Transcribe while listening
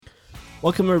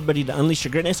Welcome, everybody, to Unleash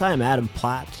Your Greatness. I am Adam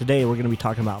Platt. Today, we're going to be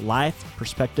talking about life,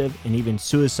 perspective, and even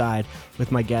suicide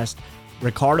with my guest,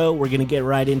 Ricardo. We're going to get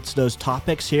right into those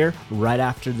topics here right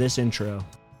after this intro.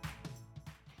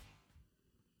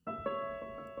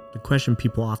 The question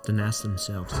people often ask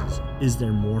themselves is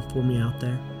there more for me out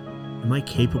there? Am I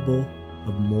capable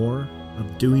of more,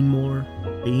 of doing more,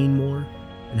 being more,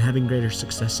 and having greater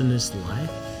success in this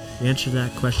life? The answer to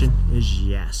that question is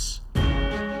yes.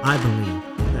 I believe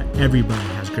that everybody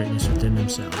has greatness within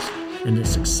themselves, and that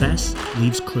success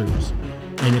leaves clues.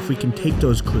 And if we can take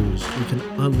those clues, we can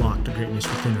unlock the greatness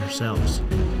within ourselves.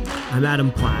 I'm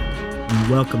Adam Platt, and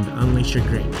welcome to Unleash Your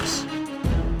Greatness.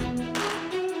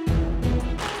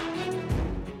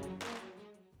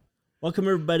 Welcome,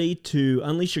 everybody, to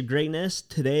Unleash Your Greatness.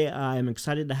 Today, I'm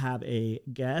excited to have a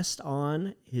guest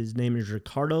on. His name is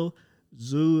Ricardo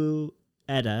Zulueta,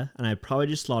 and I probably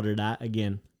just slaughtered that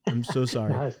again. I'm so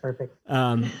sorry. No, that's perfect.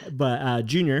 But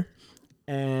Junior,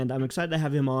 and I'm excited to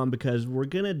have him on because we're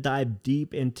going to dive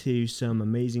deep into some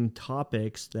amazing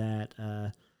topics that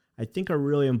I think are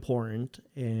really important.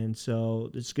 And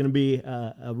so it's going to be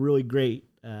a really great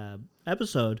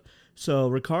episode. So,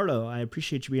 Ricardo, I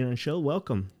appreciate you being on the show.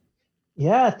 Welcome.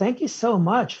 Yeah, thank you so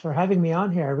much for having me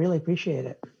on here. I really appreciate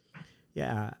it.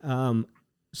 Yeah.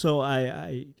 So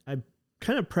I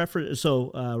kind of prefer.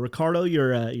 So Ricardo,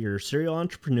 you're a serial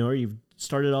entrepreneur. You've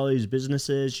started all these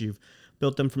businesses. You've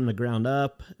built them from the ground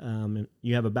up. And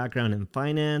you have a background in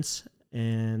finance,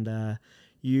 and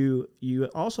you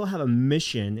also have a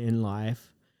mission in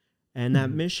life, and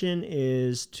that mission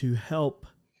is to help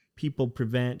people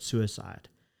prevent suicide,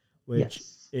 which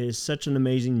Yes. is such an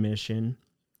amazing mission,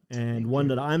 and Thank one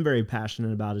you. that I'm very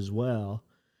passionate about as well.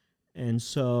 And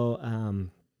so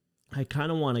I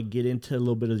kind of want to get into a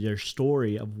little bit of your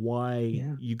story of why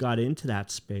Yeah. you got into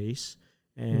that space.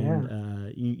 And Yeah.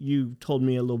 you told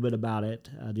me a little bit about it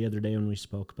the other day when we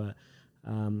spoke. But,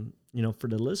 for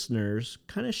the listeners,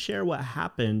 kind of share what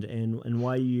happened and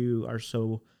why you are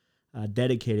so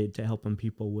dedicated to helping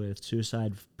people with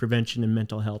suicide prevention and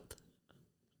mental health.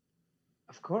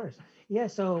 Of course. Yeah.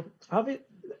 So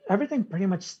everything pretty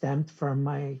much stemmed from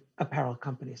my apparel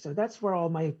company. So that's where all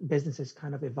my businesses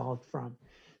kind of evolved from.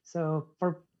 So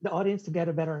for the audience to get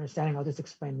a better understanding, I'll just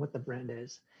explain what the brand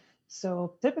is.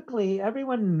 So typically,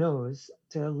 everyone knows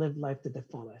to live life to the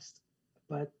fullest,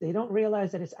 but they don't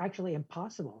realize that it's actually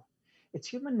impossible. It's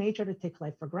human nature to take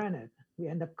life for granted. We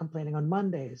end up complaining on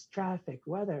Mondays, traffic,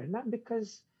 weather, not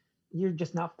because you're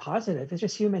just not positive. It's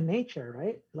just human nature,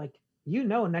 right? Like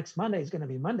next Monday is going to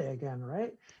be Monday again,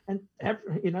 right? And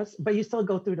but you still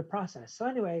go through the process. So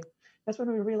anyway, that's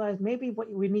when we realized maybe what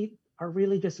we need are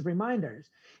really just reminders.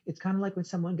 It's kind of like when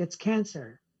someone gets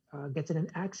cancer, gets in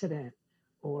an accident,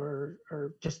 or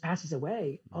just passes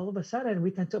away. All of a sudden,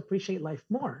 we tend to appreciate life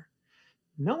more.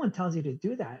 No one tells you to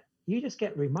do that. You just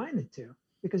get reminded to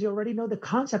because you already know the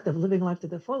concept of living life to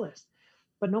the fullest.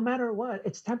 But no matter what,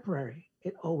 it's temporary.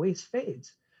 It always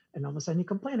fades, and all of a sudden you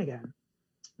complain again.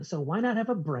 So why not have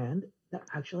a brand that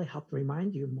actually helped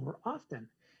remind you more often?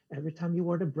 Every time you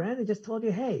wore the brand, it just told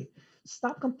you, hey,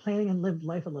 stop complaining and live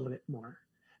life a little bit more.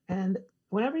 And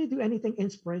whenever you do anything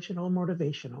inspirational,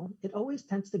 motivational, it always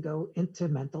tends to go into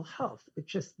mental health. It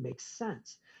just makes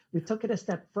sense. We took it a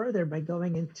step further by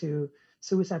going into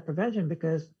suicide prevention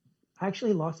because I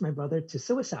actually lost my brother to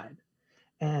suicide.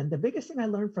 And the biggest thing I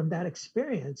learned from that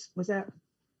experience was that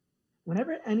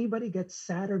whenever anybody gets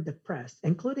sad or depressed,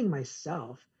 including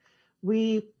myself,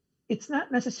 we it's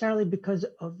not necessarily because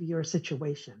of your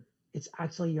situation. It's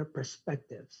actually your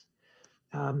perspectives.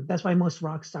 That's why most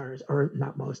rock stars, or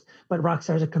not most, but rock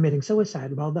stars are committing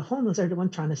suicide, while the homeless are the one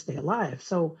trying to stay alive.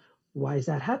 So why is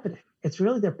that happening? It's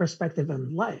really their perspective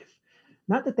on life.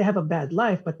 Not that they have a bad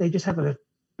life, but they just have a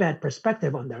bad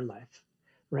perspective on their life,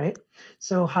 right?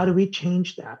 So how do we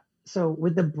change that? So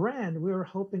with the brand, we were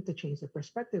hoping to change the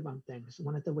perspective on things.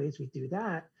 One of the ways we do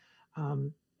that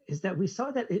um, is that we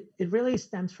saw that it really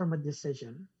stems from a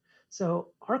decision. So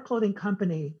our clothing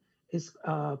company is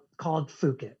called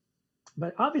Fukit,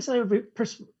 but obviously it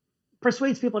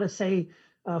persuades people to say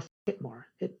it more.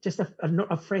 It's just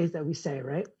a phrase that we say,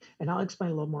 right? And I'll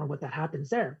explain a little more what that happens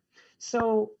there.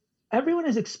 So everyone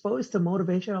is exposed to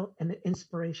motivational and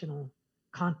inspirational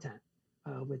content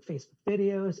with Facebook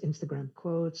videos, Instagram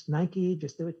quotes, Nike,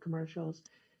 just do it commercials.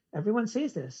 Everyone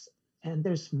sees this, and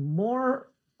there's more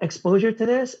exposure to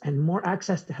this and more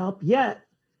access to help. Yet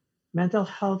mental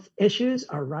health issues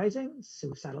are rising,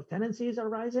 suicidal tendencies are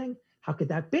rising. How could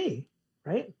that be?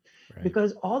 Right? Right.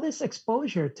 Because all this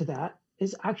exposure to that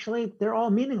is actually, they're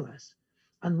all meaningless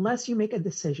unless you make a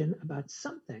decision about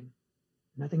something.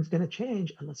 Nothing's going to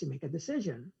change unless you make a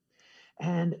decision.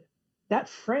 And that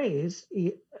phrase,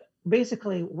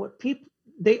 basically what people,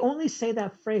 they only say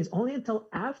that phrase only until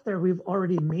after we've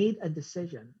already made a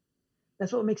decision.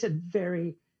 That's what makes it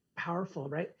very powerful,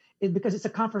 right? Because it's a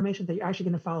confirmation that you're actually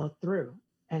going to follow through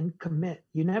and commit.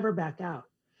 You never back out.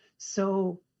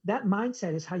 So that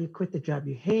mindset is how you quit the job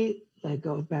you hate, let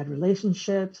go of bad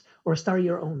relationships, or start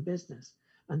your own business.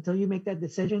 Until you make that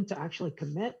decision to actually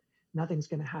commit, nothing's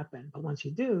going to happen. But once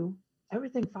you do,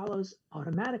 everything follows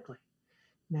automatically.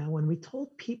 Now, when we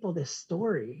told people this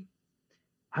story,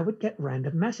 I would get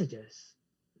random messages.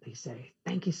 They say,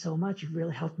 "Thank you so much. You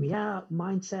really helped me out.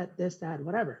 Mindset, this, that,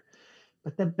 whatever."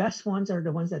 But the best ones are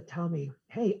the ones that tell me,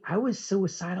 "Hey, I was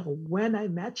suicidal when I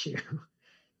met you.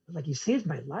 Like, you saved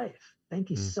my life. Thank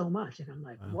you Mm, so much." And I'm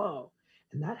like, wow. whoa.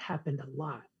 And that happened a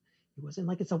lot. It wasn't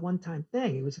like it's a one time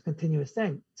thing, it was a continuous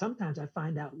thing. Sometimes I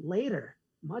find out later,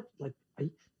 much like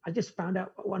I just found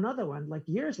out one other one like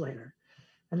years later.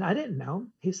 And I didn't know.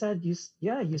 He said,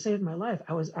 yeah, you saved my life.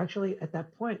 I was actually at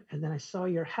that point, and then I saw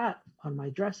your hat on my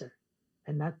dresser,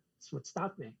 and that's what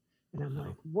stopped me. And I'm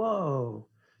like, Wow. whoa,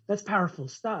 that's powerful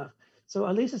stuff. So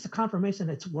at least it's a confirmation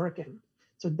it's working.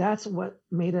 So that's what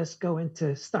made us go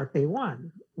into Start Day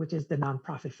One, which is the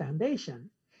nonprofit foundation,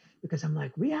 because I'm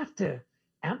like, we have to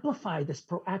amplify this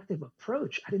proactive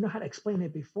approach. I didn't know how to explain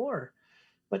it before,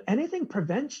 but anything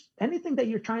that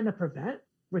you're trying to prevent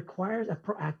requires a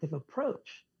proactive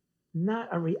approach, not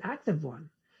a reactive one.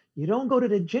 You don't go to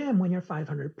the gym when you're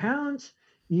 500 pounds.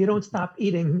 You don't stop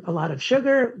eating a lot of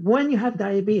sugar when you have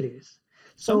diabetes.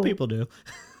 Some So people do.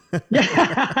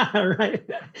 yeah, right.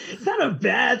 It's not a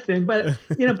bad thing, but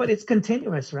but it's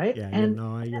continuous, right? Yeah, yeah, And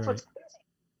no, you're that's right. what's crazy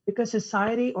because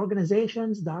society,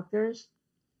 organizations, doctors,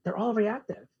 they're all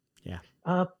reactive. Yeah.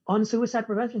 On Suicide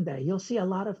Prevention Day, you'll see a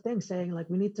lot of things saying like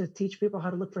we need to teach people how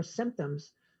to look for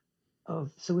symptoms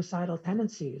of suicidal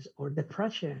tendencies or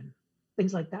depression,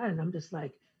 things like that. And I'm just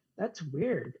like, that's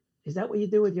weird. Is that what you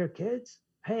do with your kids?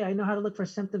 Hey, I know how to look for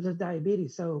symptoms of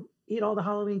diabetes, so eat all the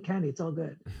Halloween candy. It's all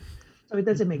good. So it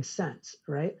doesn't make sense,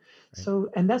 right? Right. So,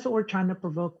 and that's what we're trying to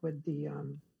provoke with the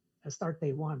Start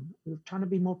Day One. We're trying to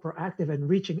be more proactive and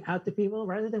reaching out to people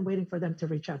rather than waiting for them to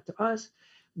reach out to us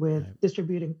with Right.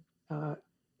 distributing uh,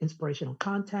 inspirational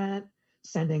content,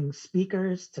 sending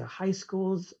speakers to high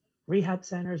schools, rehab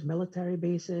centers, military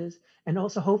bases, and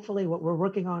also hopefully what we're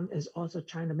working on is also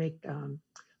trying to make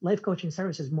life coaching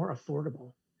services more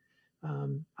affordable.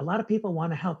 A lot of people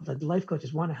want to help, the life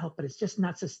coaches want to help, but it's just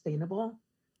not sustainable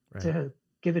Right. to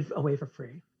give it away for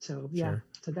free. So yeah, Sure.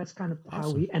 so that's kind of how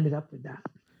Awesome. we ended up with that.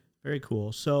 Very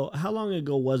cool. So, how long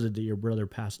ago was it that your brother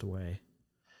passed away?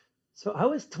 So I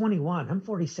was 21. I'm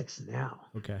 46 now.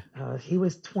 Okay. He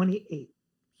was 28.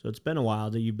 So it's been a while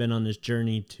that you've been on this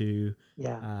journey to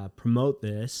Yeah. promote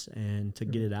this and to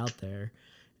get Mhm. it out there.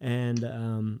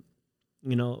 And,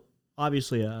 you know,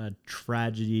 obviously a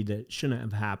tragedy that shouldn't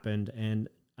have happened. And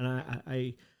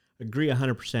I agree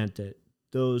 100% that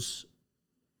those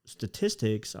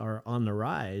statistics are on the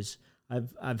rise.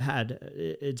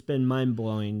 It's been mind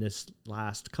blowing this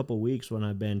last couple of weeks when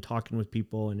I've been talking with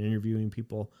people and interviewing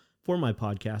people for my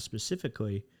podcast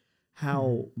specifically, how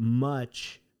Mhm.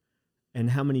 much and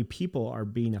how many people are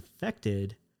being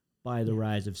affected by the Yeah.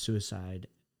 rise of suicide.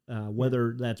 Yeah.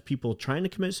 Whether that's people trying to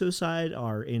commit suicide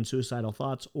or in suicidal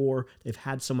thoughts, or they've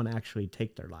had someone actually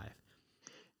take their life.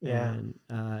 Yeah. And,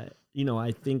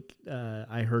 I think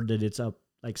I heard that it's up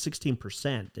like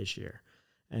 16% this year.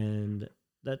 And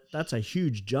that's a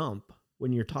huge jump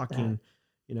when you're It's bad. talking,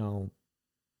 you know,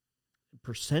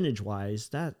 percentage wise,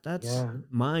 that's Yeah.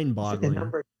 mind It's like the boggling.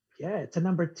 number. Yeah, it's a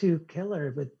number two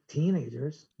killer with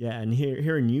teenagers. Yeah, and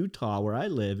here in Utah, where I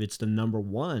live, it's the number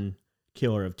one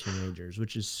killer of teenagers,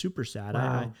 which is super sad.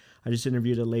 Wow. I just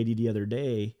interviewed a lady the other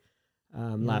day,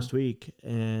 Yeah. last week,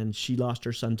 and she lost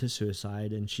her son to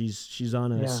suicide, and she's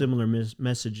on a Yeah. similar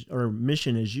message or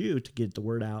mission as you to get the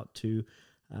word out to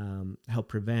help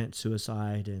prevent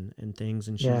suicide and things.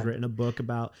 And she's Yeah. written a book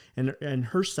about and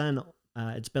her son.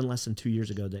 It's been less than 2 years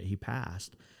ago that he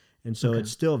passed, and so Okay.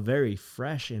 it's still very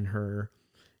fresh in her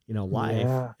life,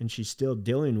 Yeah. and she's still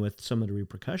dealing with some of the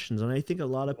repercussions. And I think a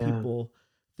lot of Yeah. people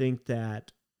think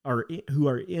that who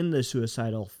are in the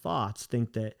suicidal thoughts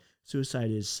think that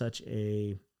suicide is such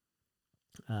a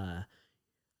uh,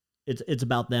 it's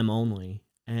about them only,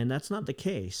 and that's not the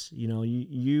case.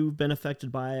 You've been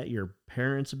affected by it. Your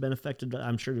parents have been affected.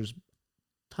 I'm sure there's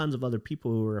tons of other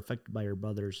people who are affected by your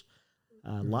brother's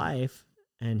Mhm. life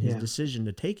and his Yeah. decision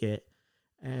to take it,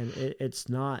 and it's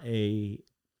not a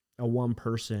one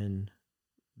person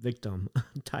victim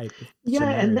type of Yeah,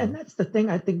 and scenario. that's the thing.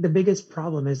 I think the biggest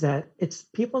problem is that it's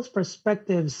people's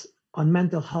perspectives on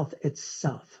mental health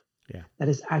itself. Yeah. that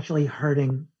is actually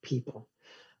hurting people.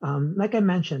 Like I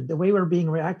mentioned, the way we're being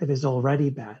reactive is already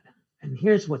bad. And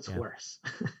here's what's Yeah. worse.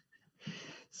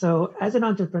 So, as an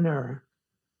entrepreneur,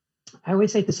 I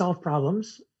always say to solve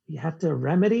problems, you have to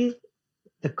remedy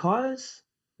the cause,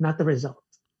 not the result.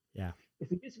 Yeah.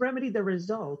 If you just remedy the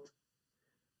result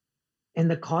and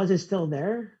the cause is still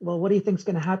there, well, what do you think is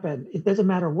going to happen? It doesn't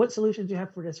matter what solutions you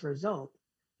have for this result,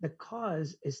 the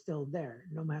cause is still there,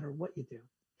 no matter what you do.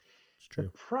 It's The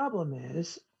true. problem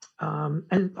is,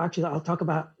 and actually, I'll talk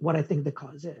about what I think the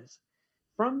cause is.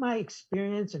 From my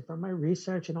experience and from my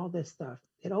research and all this stuff,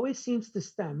 it always seems to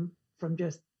stem from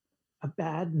just a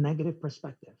bad negative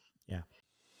perspective. Yeah.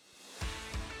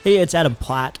 Hey, it's Adam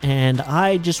Platt, and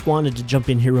I just wanted to jump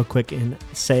in here real quick and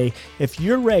say if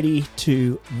you're ready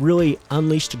to really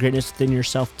unleash the greatness within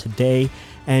yourself today,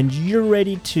 and you're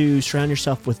ready to surround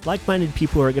yourself with like-minded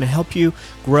people who are going to help you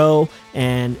grow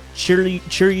and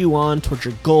cheer you on towards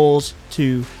your goals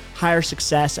to higher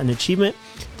success and achievement,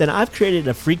 then I've created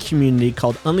a free community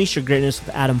called Unleash Your Greatness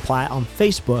with Adam Platt on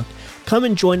Facebook. Come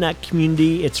and join that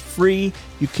community. It's free.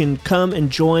 You can come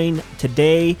and join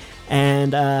today,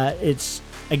 and it's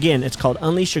called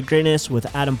Unleash Your Greatness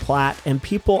with Adam Platt, and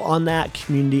people on that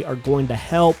community are going to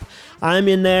help. I'm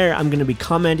in there. I'm going to be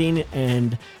commenting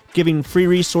and giving free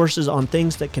resources on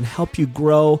things that can help you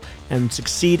grow and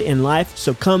succeed in life.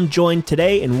 So come join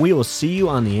today, and we will see you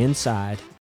on the inside.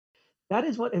 That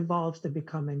is what evolves to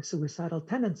becoming suicidal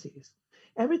tendencies.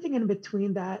 Everything in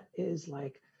between that is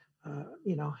like,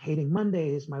 hating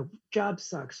Mondays, my job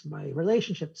sucks, my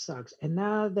relationship sucks, and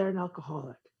now they're an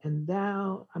alcoholic, and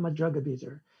now I'm a drug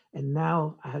abuser, and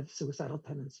now I have suicidal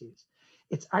tendencies.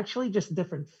 It's actually just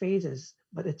different phases,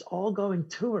 but it's all going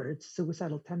towards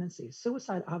suicidal tendencies.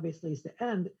 Suicide obviously is the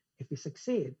end if you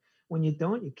succeed. When you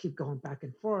don't, you keep going back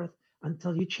and forth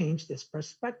until you change this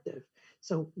perspective.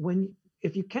 So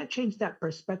if you can't change that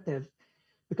perspective,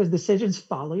 because decisions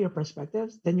follow your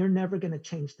perspectives, then you're never going to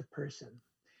change the person.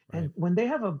 Right. And when they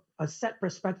have a set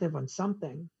perspective on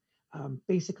something,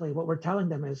 basically what we're telling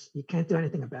them is you can't do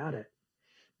anything about it.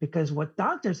 Because what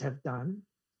doctors have done,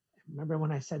 remember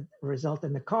when I said result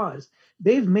and the cause,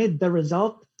 they've made the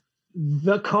result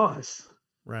the cause.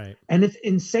 Right. And it's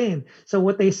insane. So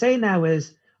what they say now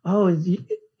is, oh,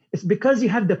 it's because you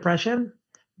have depression.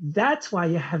 That's why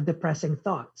you have depressing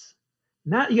thoughts.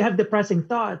 Not you have depressing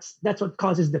thoughts. That's what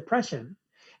causes depression.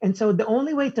 And so the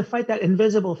only way to fight that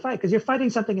invisible fight, because you're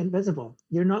fighting something invisible,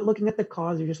 you're not looking at the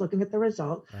cause, you're just looking at the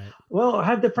result. Right. Well, I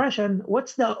have depression.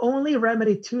 What's the only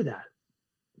remedy to that?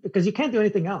 Because you can't do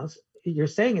anything else. You're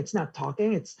saying it's not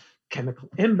talking, it's chemical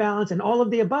imbalance and all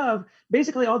of the above.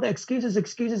 Basically, all the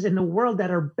excuses in the world that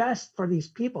are best for these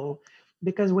people.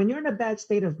 Because when you're in a bad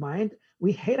state of mind,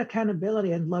 we hate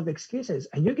accountability and love excuses.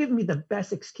 And you're giving me the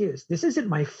best excuse. This isn't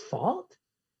my fault.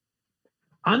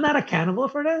 I'm not accountable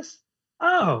for this.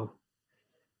 Oh,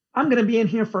 I'm going to be in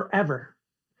here forever.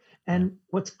 And Yeah.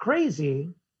 what's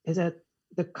crazy is that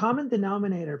the common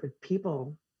denominator with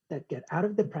people that get out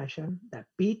of depression, that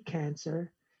beat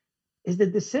cancer, is the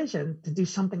decision to do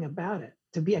something about it,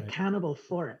 to be Right. accountable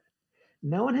for it.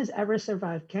 No one has ever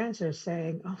survived cancer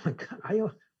saying, oh my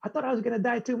God, I thought I was going to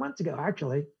die 2 months ago.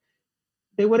 Actually,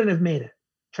 they wouldn't have made it.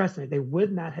 Trust me, they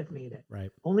would not have made it.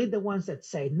 Right. Only the ones that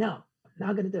say, no, I'm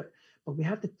not going to do it. But we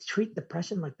have to treat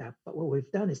depression like that. But what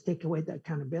we've done is take away the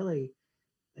accountability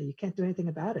that you can't do anything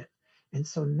about it. And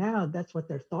so now that's what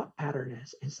their thought pattern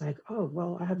is. It's like, oh,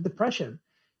 well, I have depression.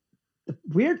 The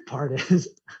weird part is,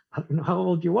 I don't know how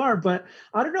old you are, but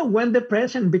I don't know when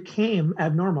depression became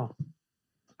abnormal.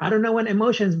 I don't know when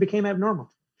emotions became abnormal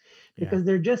Yeah. because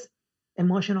they're just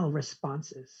emotional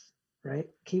responses, right?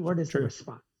 Keyword is the True.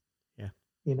 response.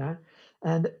 Yeah.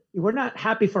 And we're not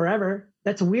happy forever.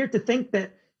 That's weird to think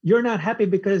that you're not happy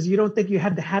because you don't think you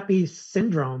have the happy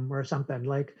syndrome or something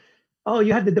like, oh,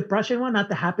 you have the depression one, not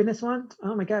the happiness one.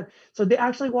 Oh my God. So they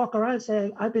actually walk around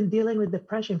saying, I've been dealing with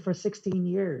depression for 16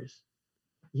 years.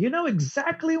 You know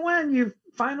exactly when you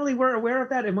finally were aware of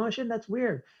that emotion. That's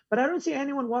weird. But I don't see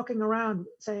anyone walking around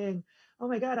saying, oh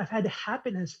my God, I've had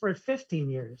happiness for 15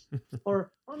 years.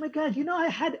 Or, oh my God,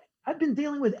 I've been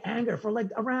dealing with anger for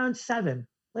like around 7.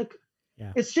 Like,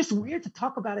 Yeah. it's just weird to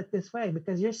talk about it this way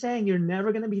because you're saying you're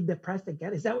never going to be depressed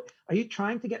again. Are you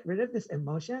trying to get rid of this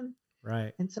emotion?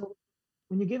 Right. And so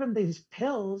when you give them these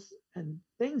pills and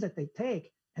things that they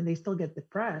take and they still get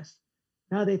depressed,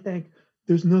 now they think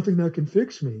there's nothing that can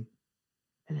fix me.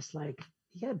 And it's like,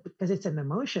 yeah, because it's an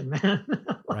emotion, man.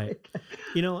 Right. Like,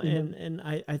 And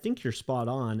I think you're spot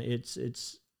on. It's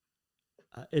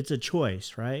a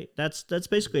choice, right? That's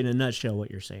basically in a nutshell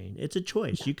what you're saying. It's a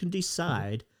choice. yeah. You can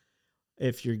decide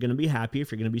if you're going to be happy,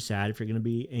 if you're going to be sad, if you're going to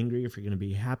be angry, if you're going to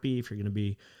be happy, if you're going to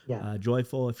be Yeah.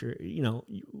 joyful, if you're,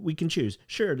 we can choose.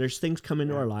 Sure, there's things come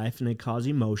into Yeah. our life and they cause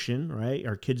emotion, right?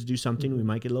 Our kids do something, we Mhm.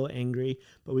 might get a little angry,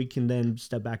 but we can then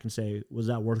step back and say, was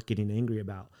that worth getting angry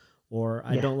about? Or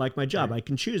I Yeah. don't like my job. Right. I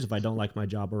can choose if I don't like my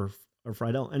job or if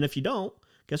I don't. And if you don't,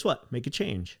 guess what? Make a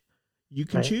change. You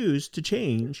can Right. choose to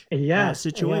change that Yeah. Yeah.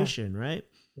 situation, right?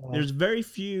 Yeah. There's very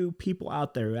few people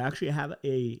out there who actually have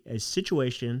a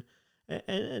situation,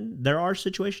 and there are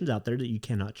situations out there that you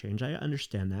cannot change. I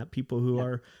understand that. People who Yeah.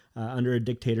 are under a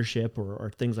dictatorship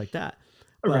or things like that.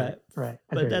 Right. But Right.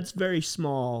 but Agreed. that's very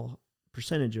small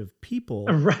percentage of people.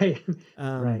 Right.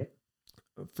 Um, Right.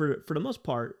 for the most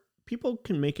part, people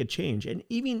can make a change, and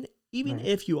even Right.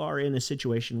 if you are in a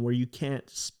situation where you can't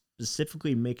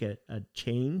specifically make a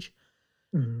change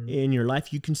Mhm. in your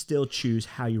life, you can still choose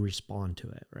how you respond to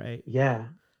it, right? Yeah.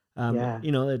 Yeah.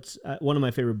 It's one of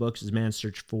my favorite books is Man's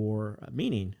Search for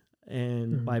Meaning,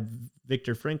 and Mhm. by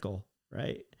Viktor Frankl,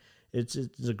 right? It's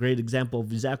a great example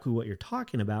of exactly what you're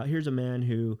talking about. Here's a man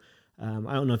who, I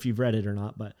don't know if you've read it or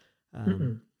not, but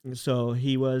um, Mm-mm. so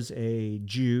he was a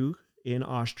Jew in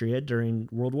Austria during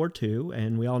World War II,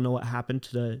 and we all know what happened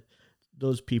to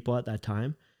those people at that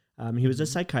time. He was a Mhm.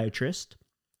 psychiatrist,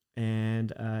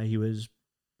 and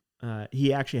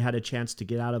he actually had a chance to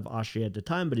get out of Austria at the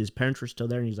time, but his parents were still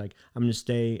there, and he's like, I'm going to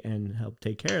stay and help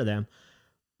take care of them.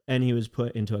 And he was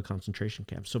put into a concentration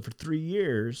camp. So for 3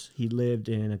 years, he lived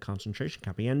in a concentration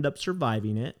camp. He ended up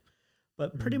surviving it,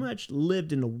 but pretty Mhm. much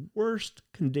lived in the worst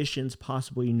conditions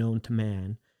possibly known to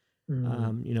man.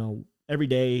 Mm. Every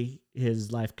day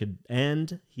his life could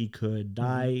end. He could Mhm.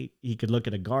 die. He could look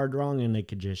at a guard wrong and they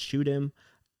could just shoot him.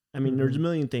 I mean, there's a Mhm.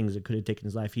 million things that could have taken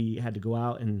his life. He had to go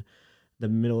out in the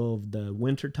middle of the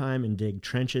winter time and dig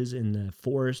trenches in the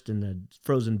forest in the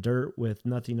frozen dirt with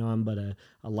nothing on but a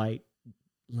light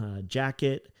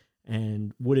jacket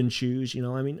and wooden shoes.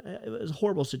 I mean, it was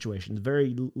horrible situations,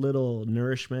 very little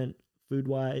nourishment food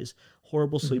wise,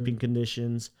 horrible sleeping Mhm.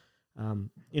 conditions.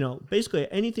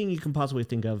 Basically anything you can possibly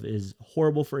think of is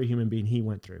horrible for a human being he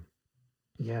went through.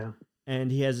 Yeah.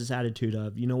 And he has this attitude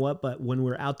of, you know what, but when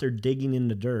we're out there digging in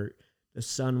the dirt, the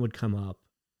sun would come up.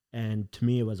 And to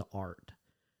me, it was art.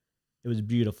 It was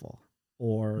beautiful.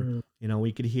 Or, Mm.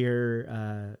 we could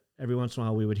hear, every once in a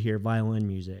while, we would hear violin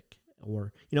music.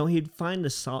 Or, he'd find the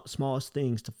smallest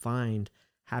things to find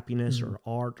happiness Mhm. or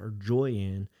art or joy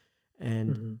in.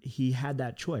 And Mhm. he had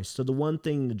that choice. So the one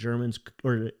thing the Germans,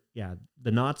 or yeah,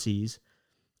 the Nazis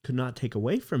could not take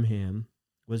away from him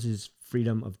was his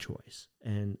freedom of choice.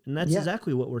 And that's Yeah.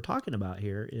 exactly what we're talking about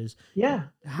here is Yeah.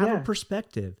 have a Yeah.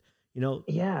 perspective. You know,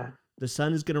 Yeah. the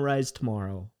sun is going to rise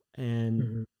tomorrow and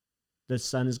Mhm. the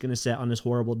sun is going to set on this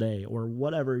horrible day or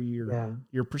whatever Yeah.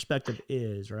 your perspective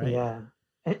is, right? Yeah.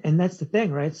 And that's the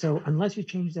thing, right? So unless you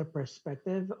change their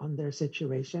perspective on their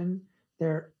situation,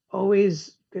 they're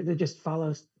always going to just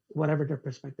follow whatever their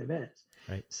perspective is.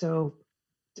 Right. So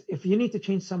if you need to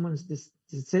change someone's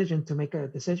decision to make a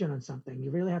decision on something,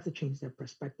 you really have to change their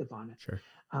perspective on it. Sure.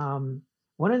 Um,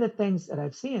 One of the things that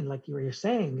I've seen, like you were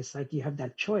saying, is like you have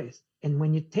that choice. And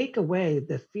when you take away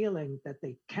the feeling that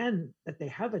they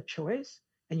have a choice,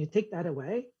 and you take that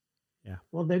away, Yeah.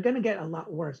 well, they're going to get a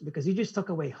lot worse because you just took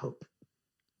away hope,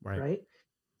 Right. right?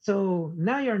 So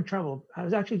now you're in trouble. I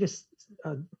was actually just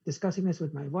discussing this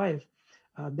with my wife.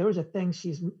 There was a thing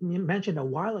she's mentioned a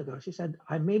while ago. She said,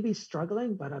 I may be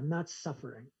struggling, but I'm not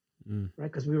suffering, Mm.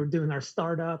 right? Because we were doing our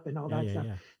startup and all Yeah. that Yeah. stuff.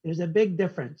 Yeah. There's a big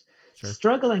difference. Sure.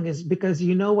 Struggling is because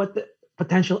you know what the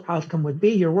potential outcome would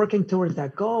be. You're working towards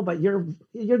that goal, but you're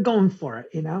going for it.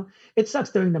 It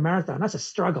sucks doing the marathon. That's a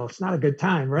struggle. It's not a good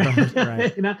time, right?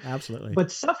 Right. you know. Absolutely.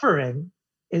 But suffering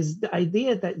is the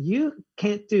idea that you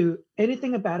can't do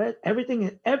anything about it.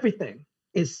 Everything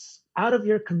is out of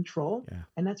your control, Yeah.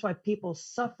 and that's why people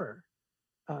suffer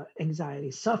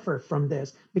anxiety, suffer from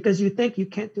this because you think you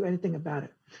can't do anything about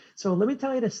it. So let me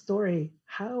tell you the story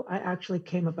how I actually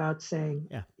came about saying,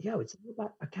 Yeah. it's all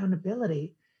about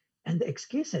accountability and the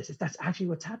excuses. That's actually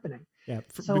what's happening. Yeah.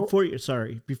 So Before you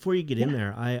get in yeah,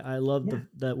 there, I love yeah,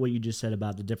 that what you just said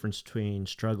about the difference between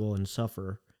struggle and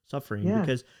suffering, yeah,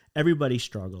 because everybody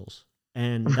struggles,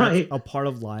 and that's right, a part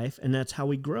of life, and that's how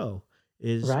we grow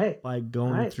is right, by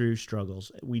going right, through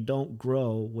struggles. We don't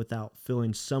grow without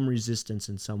feeling some resistance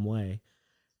in some way,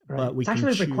 right. but we It's can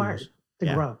actually required choose. to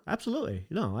Yeah, grow. absolutely.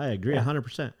 No, I agree Yeah,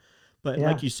 100%. But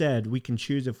like yeah, you said, we can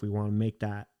choose if we want to make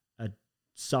that a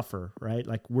suffer, right?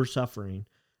 Like we're suffering.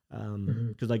 mhm,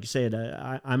 Because like you said,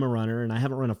 I'm a runner and I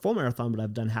haven't run a full marathon, but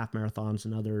I've done half marathons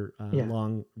and other yeah,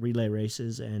 long relay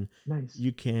races. And nice.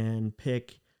 you can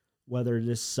pick whether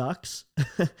this sucks,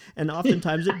 and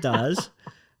oftentimes it does.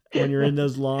 when you're in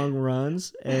those long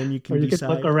runs and you Or can you could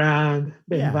look decide, around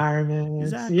the yeah, environment,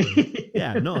 exactly. see.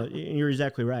 Yeah, no, you're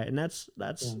exactly right. And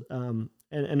Yeah,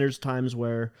 and there's times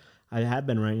where I have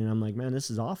been writing and I'm like, man, this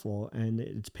is awful and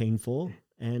it's painful.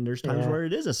 And there's times yeah. where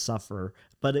it is a suffer,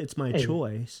 but it's my Hey,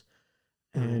 choice.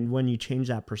 all right. And when you change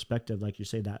that perspective, like you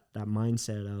say, that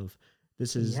mindset of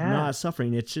this is Yeah, not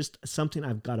suffering, it's just something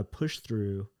I've got to push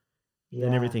through,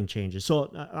 then yeah. everything changes.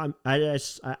 So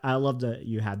I love that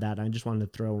you had that. I just wanted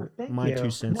to throw Thank my two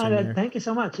you. cents No, in there. thank you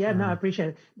so much. Yeah, no, I Um, appreciate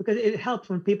it because it helps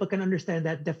when people can understand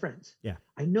that difference. yeah,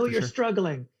 I know for you're sure.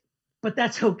 struggling, but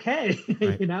that's okay,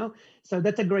 Right. you know? So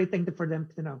that's a great thing for them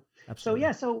to know. So Absolutely.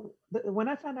 yeah, so when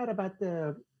I found out about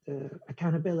the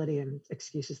accountability and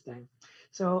excuses thing,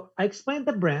 so I explained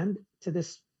the brand to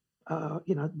this,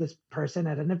 this person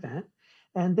at an event,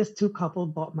 and this two couple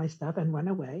bought my stuff and went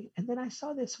away. And then I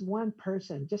saw this one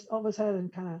person just all of a sudden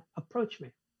kind of approach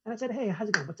me. And I said, "Hey, how's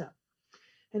it going? What's up?"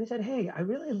 And he said, "Hey, I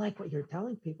really like what you're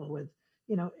telling people with,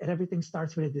 everything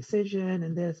starts with a decision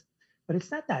and this, but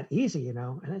it's not that easy, you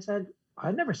know." And I said,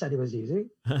 "I never said it was easy.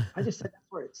 I just said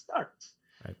that's where it starts."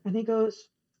 Right. And he goes,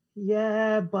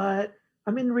 "Yeah, but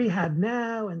I'm in rehab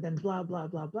now," and then blah, blah,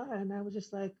 blah, blah. And I was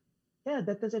just like, "Yeah,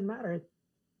 that doesn't matter.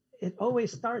 It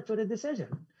always starts with a decision."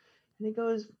 And he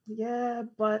goes, "Yeah,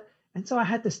 but," and so I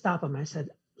had to stop him. I said,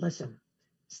 "Listen,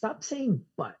 stop saying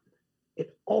but.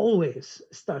 It always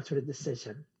starts with a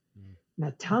decision. Mm.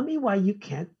 Now tell me why you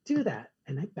can't do that."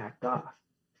 And I backed off.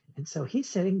 And so he's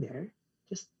sitting there,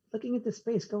 just looking into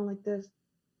space, going like this.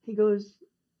 He goes,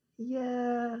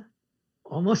 "Yeah,"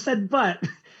 almost said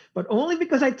but only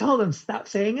because I told him stop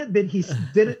saying it, then he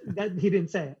didn't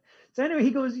say it. So anyway,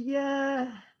 he goes,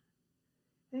 "Yeah."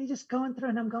 And he's just going through,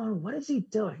 and I'm going, what is he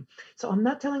doing? So I'm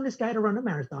not telling this guy to run a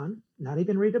marathon, not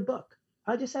even read a book.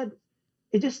 I just said,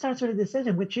 it just starts with a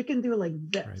decision, which you can do like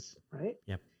Right. this, right?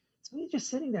 Yep. So he's just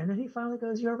sitting there, and then he finally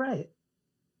goes, "You're right.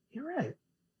 You're right."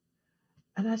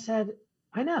 And I said,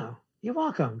 "I know. You're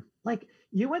welcome. Like,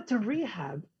 you went to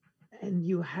rehab and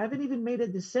you haven't even made a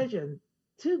decision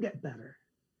to get better."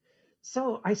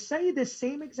 So I say this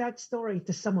same exact story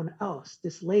to someone else,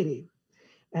 this lady,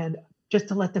 and just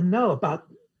to let them know about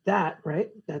that,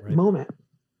 right? That Right. moment.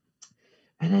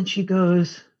 And then she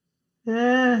goes,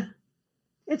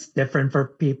 "It's different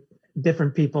for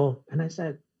different people." And I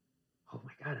said, "Oh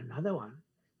my God, another one."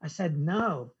 I said,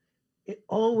 "No, it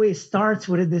always starts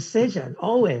with a decision,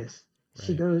 always."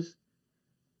 She Right. goes,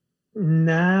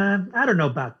 "Nah, I don't know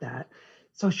about that."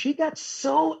 So she got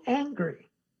so angry.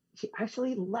 She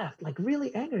actually left, like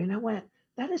really angry. And I went,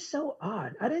 "That is so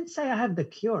odd. I didn't say I have the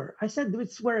cure. I said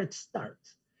it's where it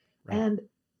starts." Right. And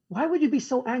why would you be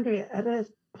so angry at a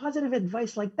positive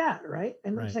advice like that? Right.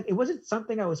 And I was Right. like, it wasn't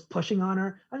something I was pushing on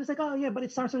her. I was like, "Oh, yeah, but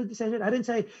it starts with a decision." I didn't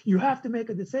say you have to make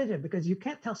a decision because you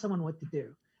can't tell someone what to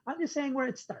do. I'm just saying where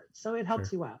it starts. So it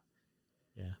helps Sure. you out.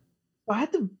 Yeah. I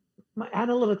had to, my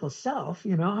analytical self,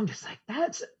 I'm just like,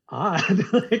 that's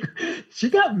odd. Like, she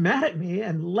got mad at me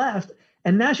and left,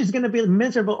 and now she's gonna be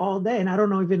miserable all day, and I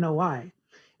don't even know why.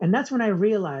 And that's when I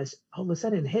realized, all of a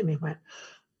sudden, it hit me. Went,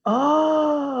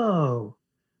 oh,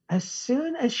 as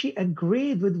soon as she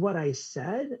agreed with what I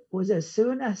said, was as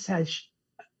soon as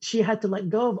she had to let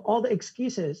go of all the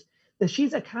excuses that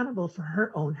she's accountable for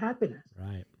her own happiness.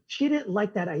 Right. She didn't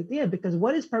like that idea because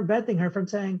what is preventing her from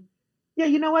saying, "Yeah,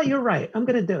 you know what? You're right. I'm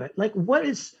going to do it." Like, what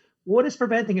is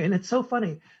preventing it? And it's so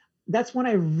funny. That's when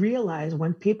I realize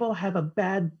when people have a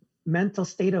bad mental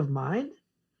state of mind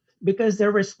because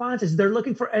their response is they're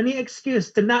looking for any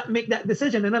excuse to not make that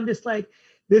decision. And I'm just like,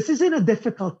 this isn't a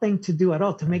difficult thing to do at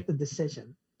all, to Right. make the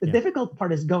decision. The Yeah. difficult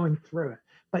part is going through it,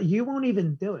 but you won't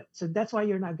even do it. So that's why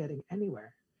you're not getting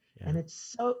anywhere. Yeah. And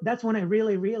that's when I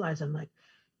really realized, I'm like,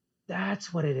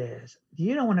 that's what it is.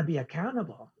 You don't want to be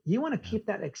accountable. You want to Yeah. keep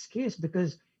that excuse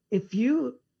because if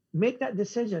you make that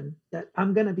decision that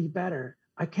I'm going to be better,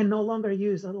 I can no longer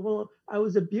use, "Oh, well, I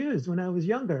was abused when I was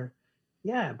younger."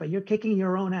 Yeah, but you're kicking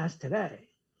your own ass today.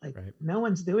 Like, Right. no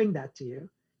one's doing that to you.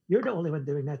 You're the only one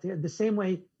doing that to you. The same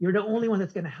way you're the only one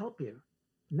that's going to help you.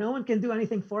 No one can do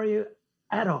anything for you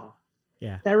at all.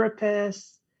 Yeah.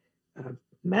 Therapists, uh,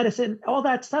 medicine, all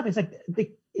that stuff. It's like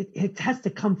it has to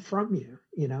come from you,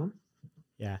 you know?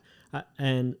 Yeah.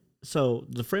 And so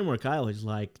the framework I always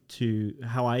like to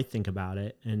how I think about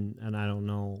it, and I don't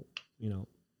know, you know,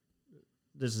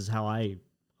 this is how I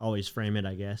always frame it,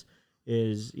 I guess,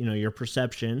 is, your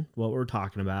perception, what we're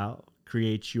talking about,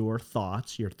 creates your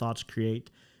thoughts. Your thoughts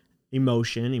create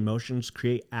emotion. Emotions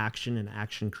create action, and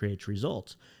action creates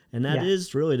results. And that Yes.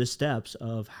 is really the steps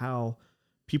of how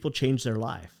people change their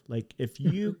life. Like, if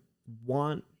you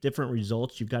want different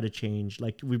results, you've got to change,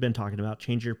 like we've been talking about,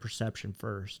 change your perception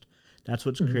first. That's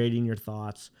what's Mhm. creating your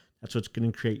thoughts. That's what's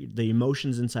going to create the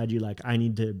emotions inside you. Like, I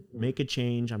need to make a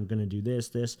change. I'm going to do this.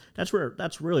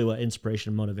 That's really what inspiration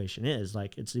and motivation is.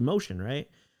 Like, it's emotion, right?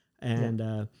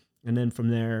 Yeah. And then from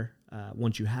there,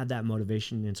 once you have that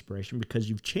motivation and inspiration, because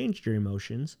you've changed your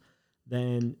emotions,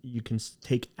 then you can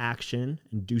take action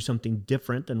and do something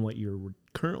different than what you're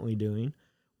currently doing,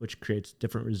 which creates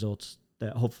different results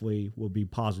that hopefully will be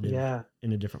positive Yeah.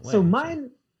 in a different So way. So,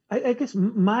 mine, I guess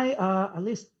my at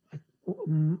least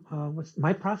what's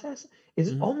my process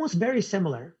is mhm. almost very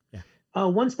similar. Yeah.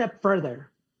 One step further,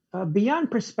 beyond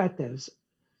perspectives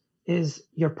is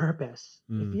your purpose.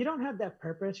 If Mm, you don't have that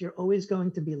purpose, you're always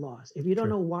going to be lost. If you don't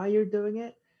true. know why you're doing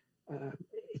it, uh,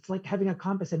 it's like having a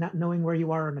compass and not knowing where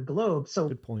you are on a globe. So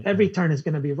Good point. every Yeah. turn is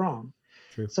going to be wrong.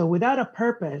 True. So without a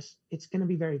purpose, it's going to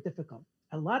be very difficult.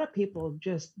 A lot of people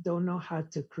just don't know how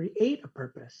to create a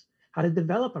purpose, how to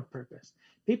develop a purpose.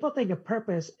 People think a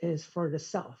purpose is for the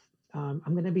self. I'm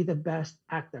going to be the best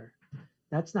actor.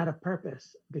 That's not a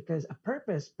purpose because a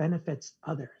purpose benefits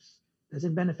others.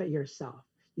 Doesn't benefit yourself.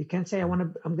 You can't say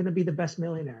I'm going to be the best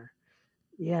millionaire.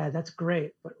 Yeah, that's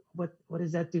great, but what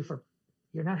does that do for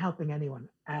you're not helping anyone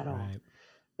at all. Right.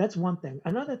 That's one thing.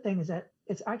 Another thing is that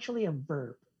it's actually a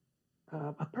verb.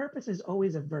 A purpose is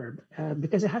always a verb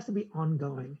because it has to be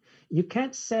ongoing. You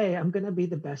can't say, I'm going to be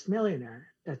the best millionaire.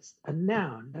 That's a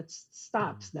noun. That's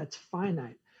stops. That's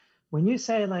finite. When you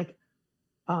say, like,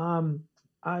 um,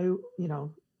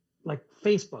 like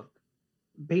Facebook,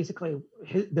 basically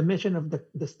the mission of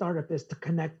the startup is to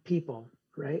connect people,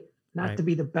 right? Not Right. to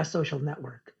be the best social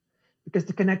network. Because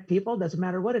to connect people doesn't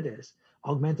matter what it is.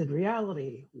 Augmented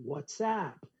reality,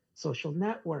 WhatsApp, social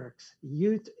networks,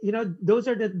 those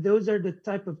are the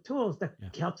type of tools that Yeah.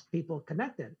 helps people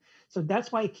connected. So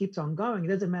that's why it keeps on going. It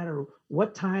doesn't matter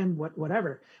what time,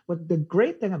 whatever. But the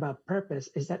great thing about purpose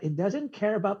is that it doesn't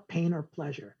care about pain or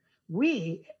pleasure.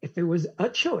 If it was a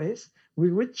choice,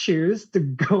 we would choose to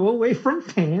go away from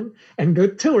pain and go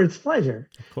towards pleasure.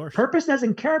 Of course. Purpose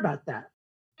doesn't care about that.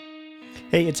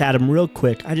 Hey, it's Adam. Real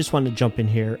quick, I just wanted to jump in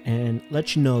here and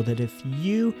let you know that if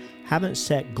you haven't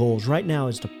set goals, right now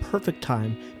is the perfect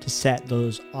time to set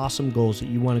those awesome goals that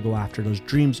you want to go after, those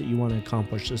dreams that you want to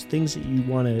accomplish, those things that you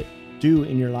want to do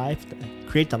in your life,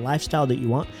 create the lifestyle that you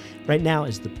want. Right now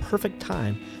is the perfect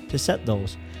time to set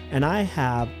those. And I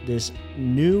have this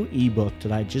new ebook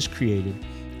that I just created.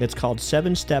 It's called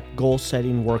 7-Step Goal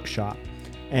Setting Workshop.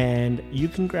 And you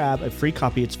can grab a free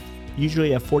copy. It's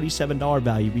usually a $47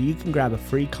 value, but you can grab a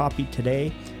free copy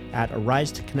today at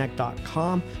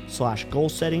arisetoconnect.com/goal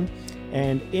setting.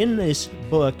 And in this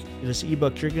book, this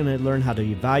ebook, you're going to learn how to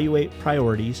evaluate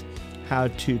priorities, how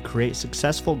to create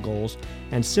successful goals,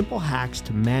 and simple hacks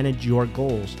to manage your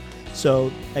goals. So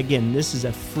again, this is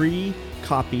a free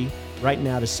copy right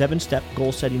now, the 7-Step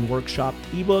Goal Setting Workshop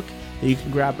ebook that you can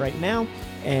grab right now.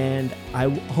 And I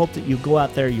hope that you go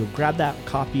out there, you'll grab that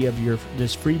copy of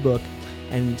this free book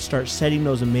and start setting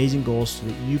those amazing goals so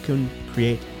that you can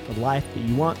create the life that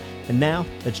you want. And now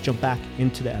let's jump back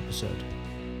into the episode.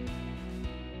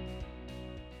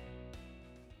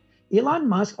 Elon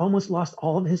Musk almost lost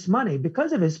all of his money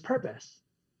because of his purpose,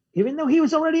 even though he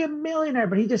was already a millionaire.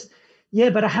 But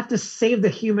but I have to save the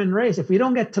human race. If we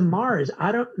don't get to Mars,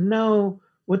 I don't know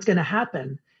what's going to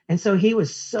happen. And so he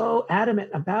was so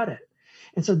adamant about it.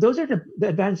 And so those are the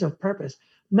advantages of purpose.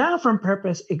 Now, from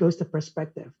purpose, it goes to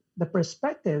perspective. The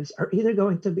perspectives are either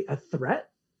going to be a threat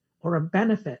or a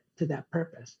benefit to that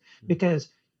purpose. Because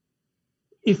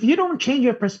if you don't change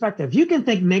your perspective, you can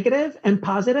think negative and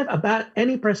positive about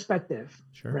any perspective,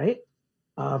 Sure. right?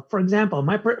 For example,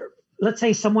 let's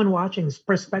say someone watching's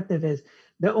perspective is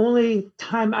the only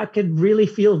time I could really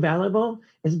feel valuable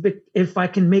is if I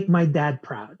can make my dad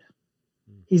proud.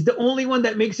 He's the only one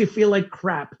that makes you feel like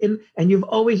crap. And you've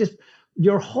always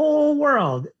your whole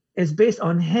world is based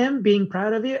on him being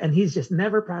proud of you, and he's just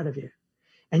never proud of you.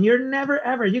 And you're never,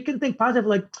 ever, you can think positive,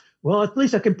 like, well, at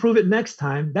least I can prove it next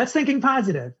time. That's thinking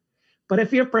positive. But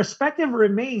if your perspective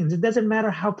remains, it doesn't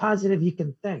matter how positive you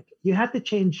can think. You have to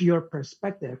change your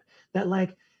perspective that,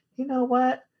 like, you know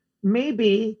what?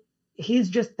 Maybe he's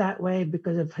just that way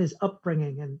because of his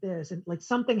upbringing and this, and like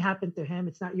something happened to him.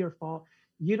 It's not your fault.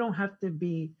 You don't have to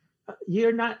be,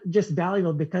 you're not just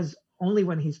valuable because only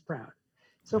when he's proud.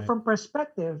 So Right. from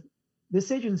perspective,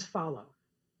 decisions follow.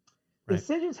 Right.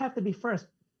 Decisions have to be first.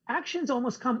 Actions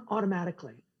almost come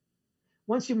automatically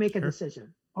once you make a Sure.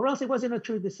 decision, or else it wasn't a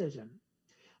true decision.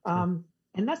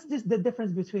 And that's just the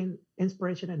difference between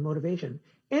inspiration and motivation.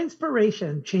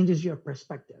 Inspiration changes your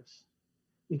perspectives.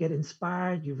 You get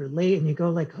inspired, you relate, and you go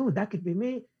like, oh, that could be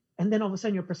me. And then all of a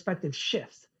sudden your perspective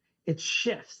shifts. It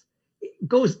shifts.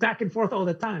 goes back and forth all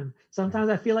the time. Sometimes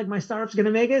I feel like my startup's going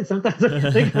to make it. Sometimes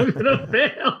I think I'm going to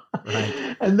fail.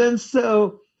 Right. And then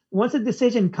so once a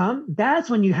decision comes, that's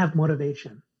when you have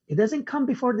motivation. It doesn't come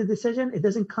before the decision. It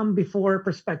doesn't come before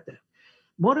perspective.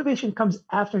 Motivation comes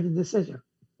after the decision.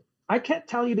 I can't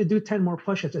tell you to do 10 more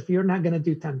push-ups if you're not going to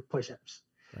do 10 push-ups,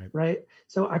 right?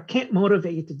 So I can't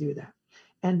motivate you to do that.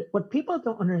 And what people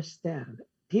don't understand,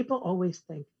 people always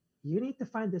think you need to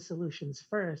find the solutions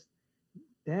first,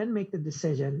 then make the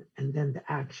decision, and then the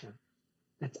action.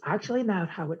 That's actually not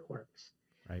how it works.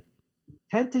 Right.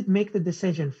 Tend to make the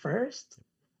decision first,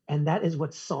 and that is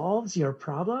what solves your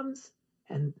problems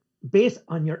and based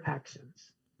on your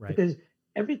actions. Right. Because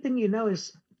everything you know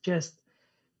is just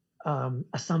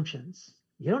assumptions.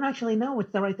 You don't actually know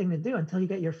what's the right thing to do until you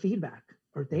get your feedback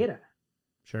or data.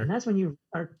 Sure. And that's when you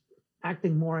are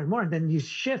acting more and more. And then you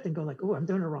shift and go like, oh, I'm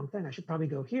doing the wrong thing. I should probably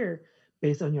go here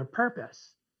based on your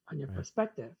purpose, on your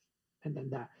perspective, and then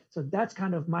that. So that's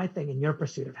kind of my thing in your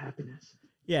pursuit of happiness.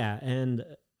 Yeah. And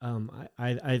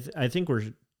I think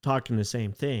we're talking the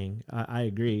same thing. I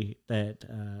agree that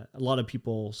a lot of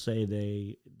people say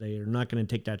they are not going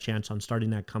to take that chance on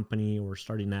starting that company or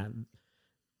starting that,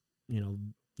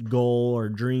 goal or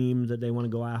dream that they want to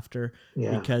go after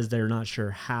because they're not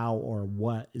sure how or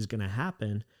what is going to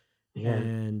happen. Yeah.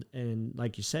 And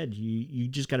like you said, you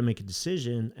just got to make a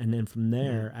decision. And then from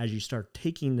there, as you start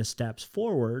taking the steps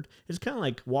forward, it's kind of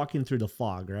like walking through the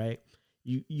fog, right?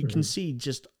 You can see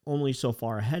just only so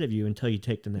far ahead of you until you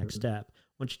take the next step.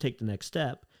 Once you take the next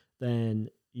step, then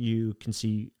you can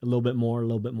see a little bit more, a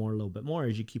little bit more, a little bit more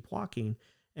as you keep walking.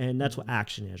 And that's what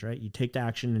action is, right? You take the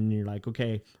action and you're like,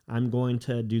 okay, I'm going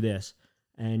to do this.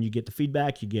 And you get the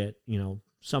feedback, you get,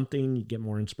 something, you get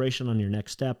more inspiration on your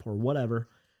next step or whatever.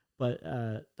 But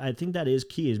I think that is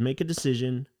key, is make a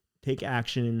decision, take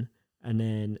action, and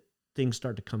then things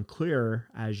start to come clearer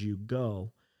as you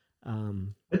go.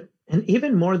 And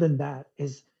even more than that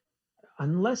is,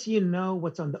 unless you know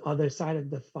what's on the other side of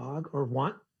the fog or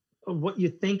what you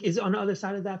think is on the other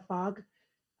side of that fog,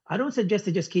 I don't suggest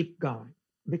to just keep going,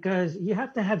 because you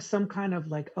have to have some kind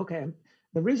of like, okay,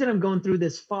 the reason I'm going through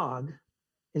this fog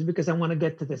is because I want to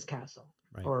get to this castle,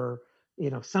 right, or,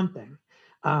 something.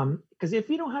 Because if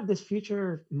you don't have this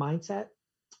future mindset,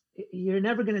 you're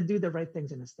never going to do the right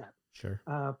things in a step. Sure.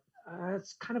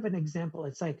 It's kind of an example.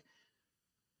 It's like,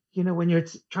 when you're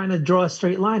trying to draw a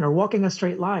straight line or walking a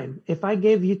straight line, if I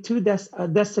gave you a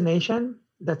destination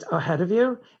that's ahead of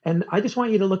you, and I just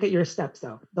want you to look at your steps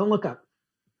though, don't look up.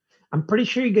 I'm pretty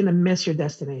sure you're going to miss your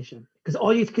destination, because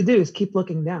all you could do is keep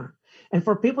looking down. And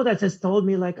for people that just told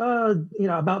me like, oh,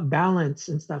 about balance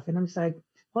and stuff, and I'm just like,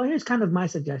 well, here's kind of my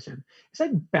suggestion. It's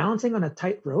like balancing on a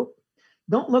tight rope.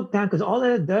 Don't look down, because all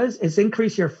that it does is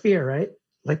increase your fear, right?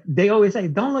 Like they always say,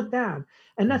 don't look down.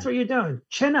 And that's what you're doing.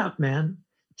 Chin up, man.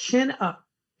 Chin up.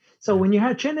 So when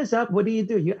your chin is up, what do?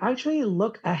 You actually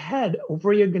look ahead of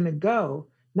where you're going to go,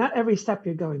 not every step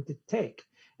you're going to take.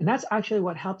 And that's actually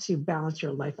what helps you balance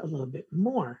your life a little bit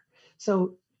more.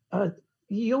 So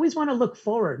you always want to look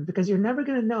forward, because you're never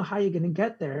going to know how you're going to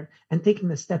get there and taking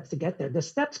the steps to get there. The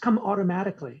steps come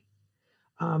automatically.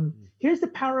 Here's the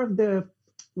power of the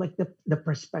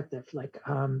perspective.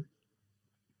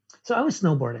 So I was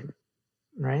snowboarding,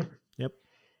 right? Yep.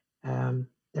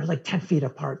 They're like 10 feet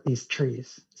apart, these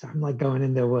trees. So I'm like going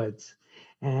in the woods,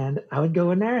 and I would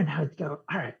go in there and I would go,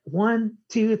 all right, 1,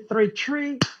 2, 3,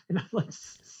 tree. And I'm like,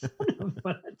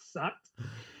 but that sucked.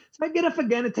 So I get up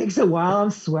again. It takes a while.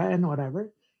 I'm sweating, whatever.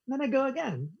 And then I go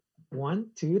again. 1,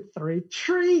 2, 3,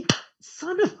 tree.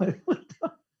 Son of a.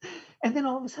 And then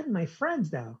all of a sudden, my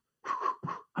friends now,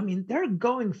 I mean, they're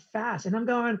going fast, and I'm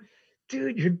going,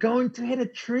 dude, you're going to hit a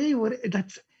tree.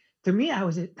 To me,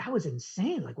 that was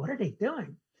insane. Like, what are they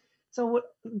doing? So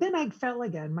then I fell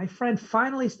again. My friend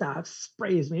finally stops,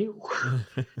 sprays me.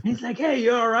 And he's like, hey,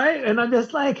 you all right? And I'm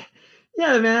just like,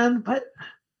 yeah, man, but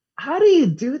how do you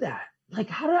do that? Like,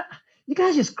 you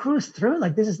guys just cruise through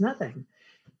like this is nothing?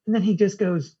 And then he just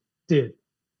goes, dude,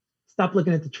 stop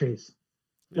looking at the trees.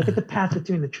 Look at the path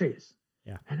between the trees.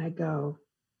 Yeah. And I go,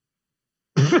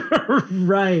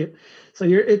 right. So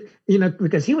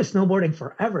because he was snowboarding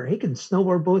forever. He can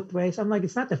snowboard both ways. I'm like,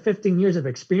 it's not the 15 years of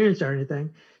experience or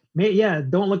anything.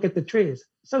 Don't look at the trees.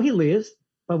 So he leaves.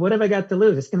 But what have I got to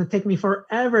lose? It's going to take me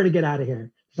forever to get out of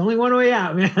here. There's only one way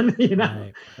out, man.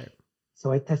 Right.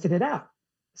 So I tested it out.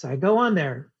 So I go on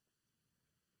there.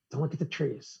 Don't look at the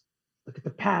trees. Look at the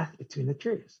path between the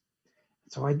trees.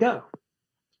 So I go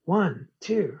 1,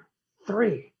 2,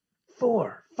 3,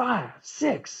 4, 5,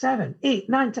 6, 7, 8,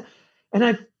 9, 10. And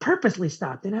I purposely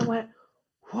stopped and I went,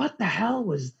 what the hell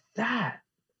was that?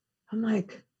 I'm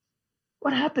like,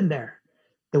 what happened there?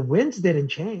 The winds didn't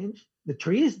change. The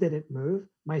trees didn't move.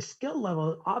 My skill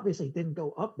level obviously didn't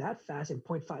go up that fast in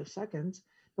 0.5 seconds.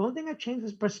 The only thing that changed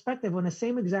was perspective on the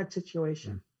same exact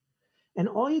Mm, situation. And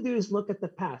all you do is look at the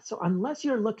path. So unless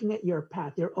you're looking at your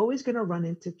path, you're always going to run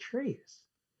into trees.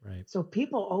 right. So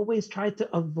people always try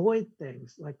to avoid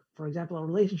things, like, for example, a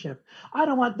relationship. I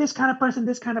don't want this kind of person,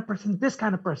 this kind of person, this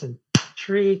kind of person.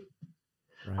 Tree.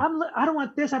 Right. I don't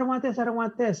want this. I don't want this. I don't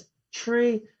want this.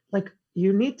 Tree. Like,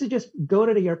 you need to just go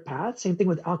to your path. Same thing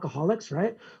with alcoholics,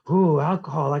 right? Ooh,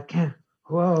 alcohol. I can't.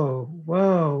 Whoa,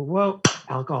 whoa, whoa.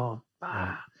 Alcohol. Right.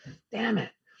 Ah, damn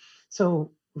it.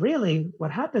 So really,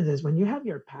 what happens is when you have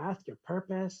your path, your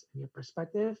purpose, and your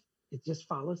perspective, it just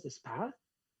follows this path.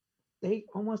 They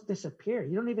almost disappear.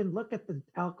 You don't even look at the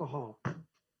alcohol.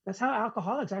 That's how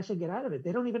alcoholics actually get out of it.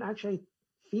 They don't even actually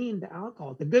fiend the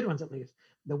alcohol, the good ones at least.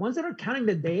 The ones that are counting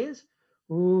the days,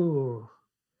 ooh,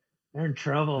 they're in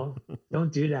trouble.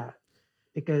 Don't do that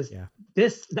because Yeah.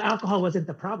 the alcohol wasn't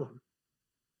the problem.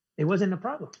 It wasn't a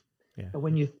problem. Yeah. But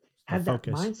when you It's the have that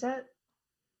focus. mindset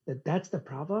that that's the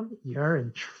problem, you're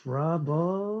in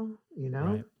trouble,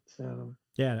 Right. So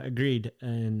Yeah, agreed.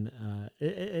 And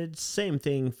it's same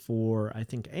thing for I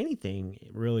think anything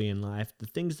really in life. The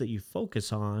things that you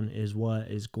focus on is what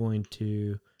is going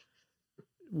to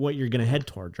what you're going to yeah, head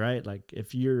towards, right? Like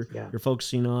if you're yeah, you're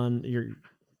focusing on your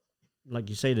like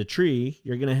you say the tree,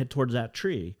 you're going to head towards that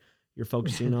tree. You're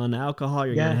focusing on alcohol,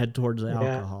 you're going to yeah, head towards the yeah,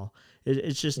 alcohol.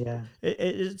 It's just yeah,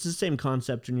 it's the same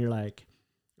concept when you're like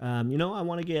I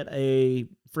want to get a,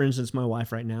 for instance, my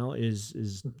wife right now is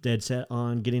dead set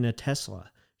on getting a Tesla.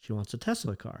 She wants a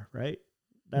Tesla car, right?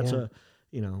 That's yeah, a,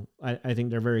 I think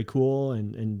they're very cool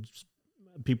and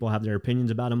people have their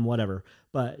opinions about them, whatever,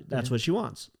 but yeah, that's what she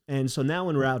wants. And so now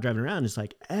when we're yeah, out driving around, it's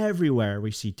like everywhere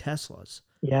we see Teslas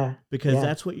yeah, because yeah.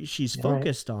 that's what she's You're right.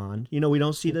 focused on. We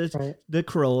don't see That's right. the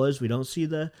Corollas, we don't see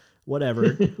the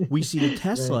whatever. We see the Right.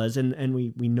 Teslas and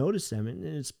we notice them, and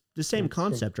it's the same That's true.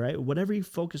 concept, right? Whatever you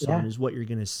focus on Yeah, is what you're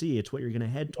going to see. It's what you're going to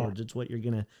head yeah, towards. It's what you're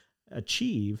going to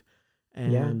achieve.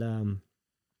 yeah, And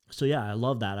so yeah, I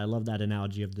love that. I love that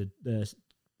analogy of the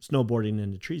snowboarding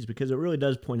in the trees because it really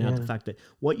does point out the yeah, fact that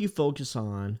what you focus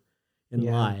on in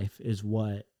yeah. life is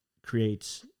what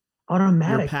creates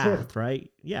your Automatic too. path, right?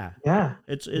 Yeah. Yeah,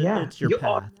 yeah. It's your You path.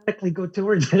 automatically go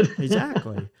towards it.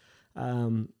 Exactly.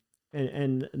 Um,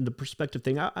 and the perspective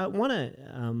thing, I want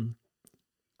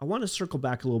to circle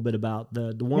back a little bit about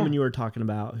the woman Yeah, you were talking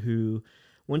about who,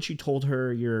 once you told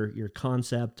her your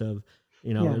concept of,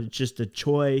 yeah, it's just a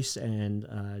choice and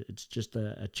it's just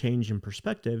a change in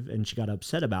perspective, and she got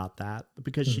upset about that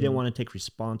because she didn't hmm, want to take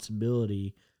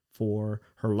responsibility for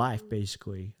her life.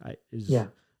 Basically, yeah,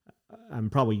 I'm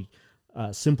probably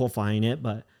simplifying it,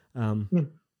 but yeah,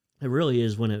 it really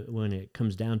is when it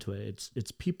comes down to it.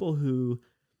 It's people who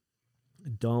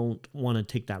don't want to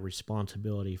take that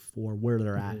responsibility for where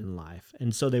they're at hmm, in life.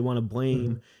 And so they want to blame,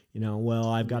 hmm, well,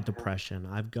 I've got yeah. depression,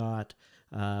 I've got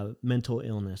mental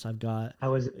illness, I've got, I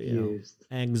was abused.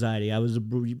 anxiety, I was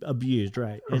abused,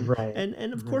 right? And, Right,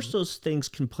 and of course, right. those things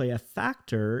can play a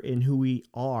factor in who we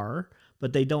are,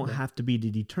 but they don't Yeah, have to be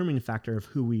the determining factor of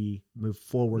who we move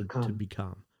forward to become.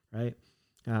 become, right?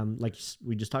 Like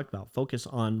we just talked about, focus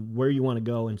on where you want to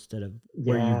go instead of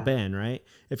where you've Yeah, been, right?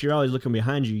 If you're always looking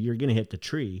behind you, you're going to hit the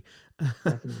tree.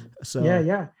 definitely. Yeah, So,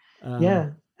 yeah, um, yeah.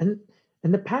 And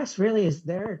the past really is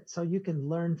there so you can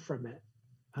learn from it.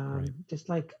 right. Just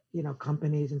like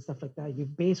companies and stuff like that, you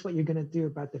base what you're going to do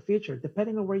about the future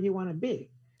depending on where you want to be,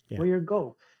 Yeah, where your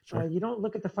goal. sure. You don't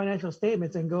look at the financial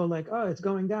statements and go like, oh, it's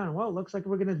going down. Well, it looks like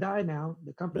we're going to die now.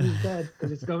 The company's dead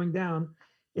because it's going down.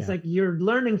 It's Yeah, like you're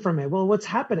learning from it. Well, what's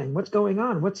happening? What's going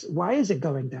on? Why is it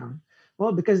going down?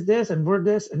 Well, because this and we're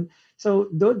this. And so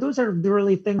those are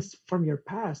really things from your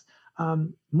past.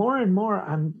 More and more,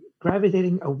 I'm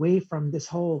gravitating away from this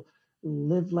whole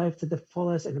live life to the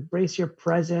fullest and embrace your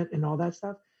present and all that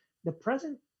stuff. The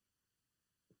present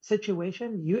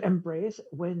situation you embrace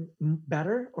when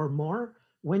better or more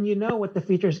when you know what the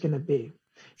future is going to be.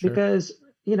 sure. Because,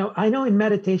 I know in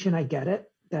meditation, I get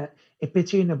it that it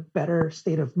puts you in a better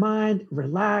state of mind,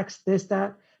 relax, this,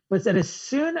 that. But that as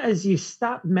soon as you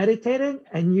stop meditating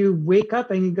and you wake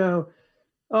up and you go,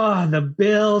 oh, the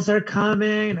bills are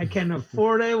coming. I can't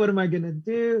afford it. What am I going to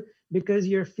do? Because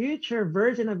your future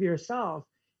version of yourself,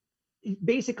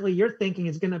 basically, you're thinking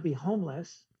is going to be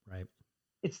homeless. Right.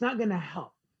 It's not going to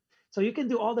help. So you can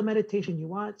do all the meditation you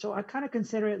want. So I kind of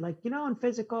consider it like, in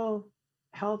physical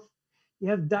health, you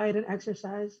have diet and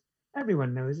exercise.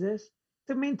 Everyone knows this.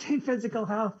 To maintain physical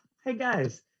health, hey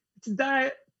guys, it's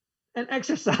diet and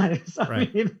exercise. I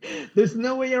Right. mean, there's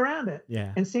no way around it.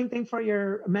 Yeah. And same thing for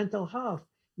your mental health.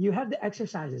 You have the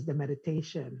exercises, the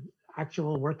meditation,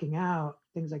 actual working out,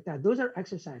 things like that. Those are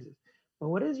exercises. But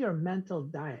what is your mental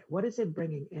diet? What is it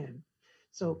bringing in?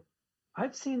 So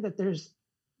I've seen that there's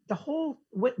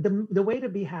the way to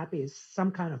be happy is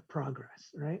some kind of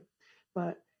progress, right?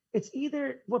 But it's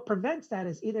either what prevents that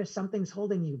is either something's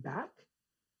holding you back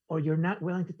or you're not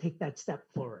willing to take that step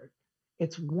forward.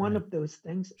 It's one Right. of those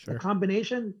things. The Sure.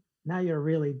 combination, now you're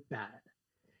really bad.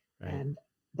 Right. And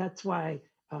that's why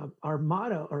our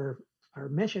motto or our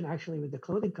mission actually with the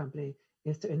clothing company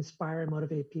is to inspire and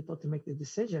motivate people to make the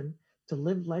decision to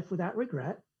live life without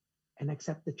regret and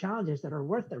accept the challenges that are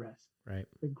worth the risk. Right.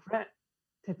 Regret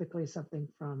typically is something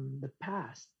from the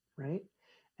past, right?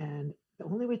 And the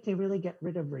only way to really get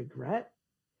rid of regret,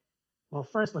 well,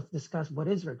 first let's discuss what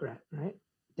is regret, right?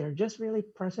 They're just really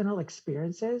personal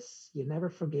experiences you never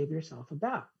forgave yourself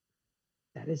about.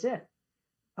 That is it.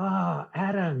 Oh,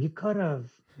 Adam, you could have,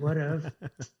 would have,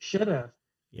 should have.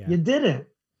 Yeah. You didn't.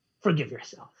 Forgive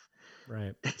yourself.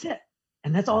 Right. That's it.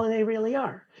 And that's Yeah. all they really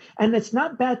are. And it's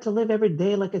not bad to live every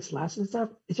day like it's last and stuff.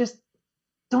 It's just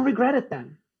don't regret it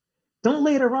then. Don't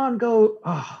later on go,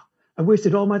 oh, I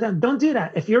wasted all my time. Don't do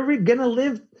that. If you're going to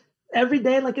live every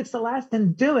day like it's the last,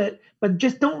 then do it. But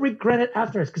just don't regret it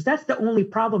afterwards, because that's the only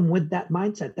problem with that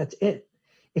mindset. That's it.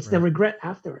 It's the Right. regret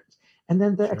afterwards. And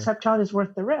then the Sure. accept challenge is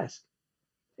worth the risk.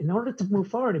 In order to move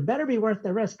forward, it better be worth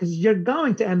the risk because you're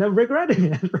going to end up regretting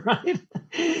it, right?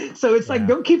 So it's like, Yeah.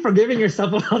 don't keep forgiving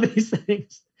yourself of all these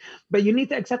things, but you need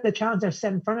to accept the challenge that's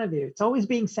set in front of you. It's always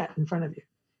being set in front of you.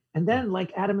 And Yeah. then,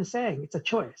 like Adam is saying, it's a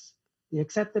choice. You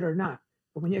accept it or not.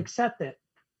 But when you Yeah. accept it,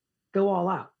 go all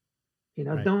out.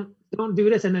 Right. Don't do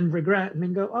this and then regret and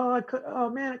then go, oh, I could, oh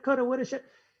man, I could have, would have, should.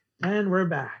 And we're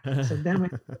back. So then we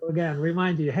go again,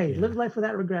 remind you, hey, Yeah. live life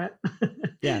without regret.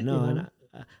 Yeah. You No. know? And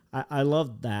I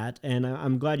love that, and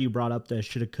I'm glad you brought up the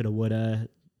shoulda, coulda, woulda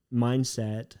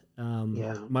mindset.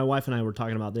 Yeah. My wife and I were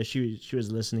talking about this. She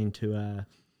was listening to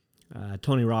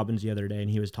Tony Robbins the other day, and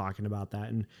he was talking about that.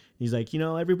 And he's like,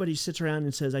 everybody sits around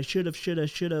and says, I should have,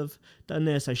 should have done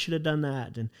this. I should have done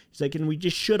that. And he's like, and we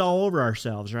just should all over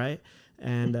ourselves, right?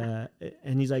 And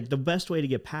and he's like, the best way to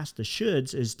get past the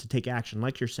shoulds is to take action,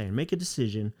 like you're saying, make a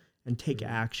decision and take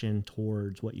action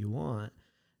towards what you want.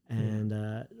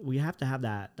 And we have to have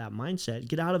that mindset.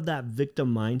 Get out of that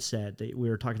victim mindset that we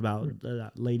were talking about.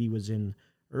 That lady was in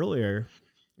earlier,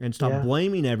 and stop Yeah.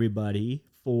 blaming everybody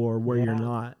for where you're Yeah.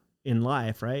 not in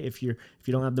life. Right? If you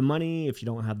don't have the money, if you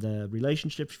don't have the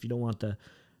relationships, if you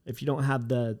don't have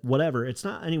the whatever, it's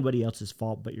not anybody else's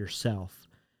fault but yourself.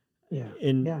 Yeah.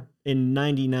 In Yeah. in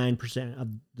 99% of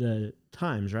the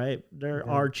times, right? There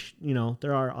Yeah.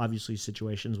 are obviously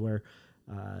situations where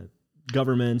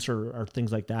governments or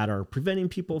things like that are preventing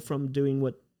people from doing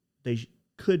what they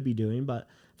could be doing, but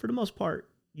for the most part,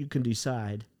 you can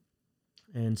decide.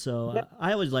 And so Yep.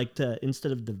 I always like to,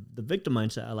 instead of the victim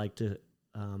mindset, I like to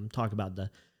talk about the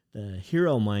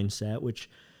hero mindset, which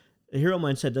the hero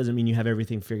mindset doesn't mean you have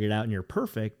everything figured out and you're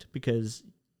perfect, because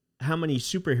how many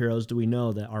superheroes do we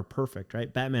know that are perfect,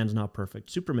 right? Batman's not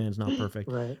perfect. Superman's not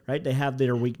perfect, Right. right? They have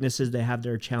their weaknesses, they have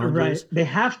their challenges, Right. They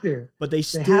have to. but they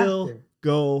They have still to.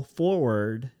 go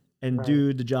forward and Right.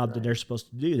 do the job that Right. they're supposed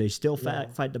to do. They still Yeah.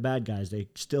 fight the bad guys. They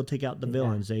still take out the Yeah.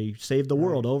 villains. They save the Right.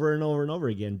 world over and over and over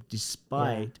again,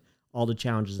 despite all the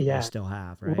challenges that they Yeah. still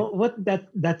have, right? Well,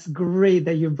 that's great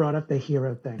that you brought up the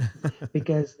hero thing,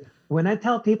 because when I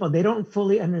tell people, they don't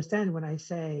fully understand when I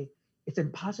say it's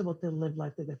impossible to live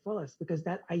life to the fullest, because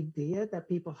that idea that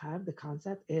people have, the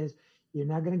concept is you're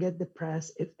not going to get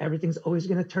depressed. Everything's always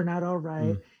going to turn out all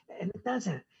right, and it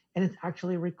doesn't. And it's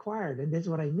actually required. And this is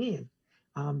what I mean.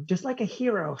 Just like a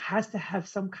hero has to have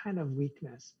some kind of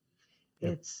weakness,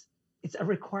 Yep. it's a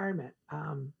requirement.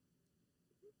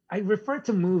 I refer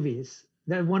to movies.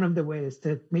 That one of the ways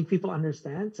to make people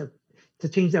understand, to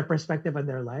change their perspective on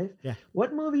their life. Yeah.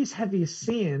 What movies have you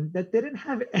seen that didn't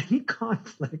have any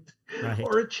conflict Right.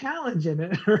 or a challenge in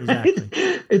it? Right? Exactly.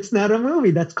 It's not a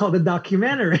movie. That's called a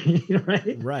documentary,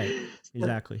 right? Right.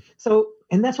 Exactly. So,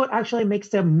 and that's what actually makes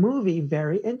the movie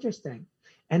very interesting.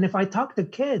 And if I talk to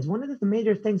kids, one of the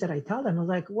major things that I tell them is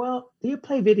like, well, do you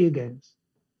play video games?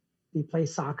 Do you play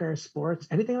soccer, sports,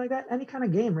 anything like that? Any kind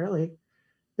of game, really?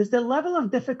 Does the level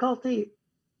of difficulty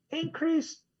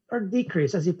increase or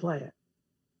decrease as you play it?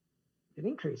 It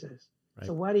increases. Right.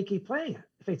 So why do you keep playing it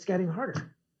if it's getting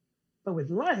harder? But with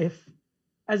life,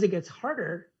 as it gets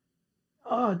harder,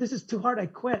 oh, this is too hard, I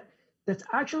quit. That's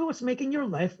actually what's making your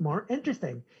life more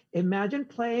interesting. Imagine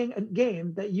playing a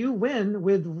game that you win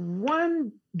with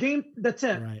one game. That's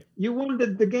it. Right. You won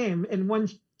the game in one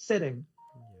sitting.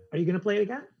 Are you going to play it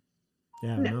again?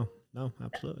 Yeah. No,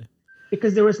 absolutely.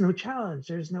 because there was no challenge,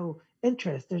 there's no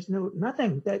interest, there's no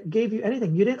nothing that gave you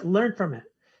anything. You didn't learn from it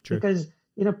True. because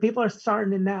people are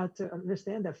starting to now to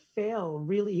understand that fail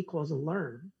really equals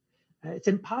learn. It's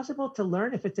impossible to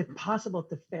learn if it's impossible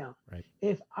to fail. Right.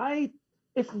 If I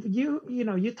if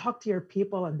you talk to your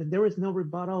people and then there was no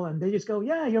rebuttal and they just go,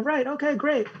 yeah, you're right, okay,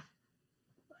 great.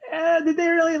 Did they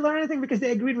really learn anything because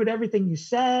they agreed with everything you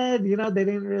said? They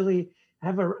didn't really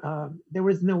have there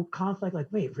was no conflict. Like,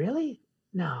 wait, really?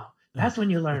 No, that's when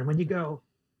you learn. When you go,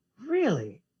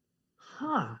 really?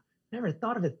 Huh? Never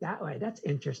thought of it that way. That's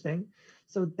interesting.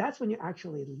 So that's when you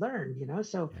actually learn.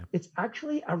 So Yeah. it's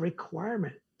actually a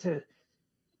requirement to.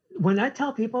 When I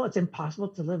tell people it's impossible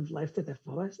to live life to the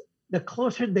fullest, the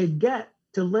closer they get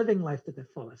to living life to the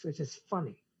fullest, which is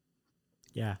funny.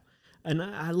 Yeah. And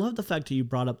I love the fact that you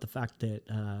brought up the fact that,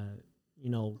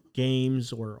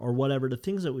 games or whatever, the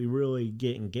things that we really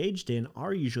get engaged in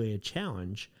are usually a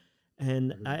challenge.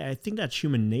 And Mhm. I think that's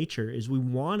human nature is we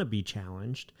want to be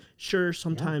challenged. Sure, Yeah,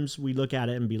 sometimes we look at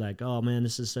it and be like, oh man,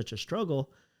 this is such a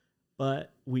struggle.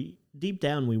 But we deep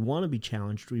down, we want to be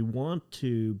challenged. We want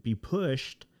to be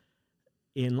pushed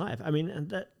in life. I mean,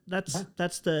 and yeah,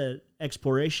 that's the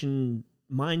exploration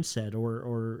mindset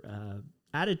or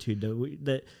attitude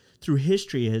that through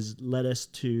history has led us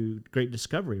to great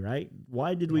discovery. Right?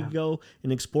 Why did we yeah, go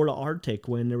and explore the Arctic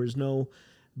when there was no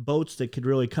boats that could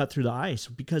really cut through the ice?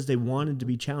 Because they wanted to mhm,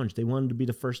 be challenged. They wanted to be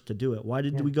the first to do it. Why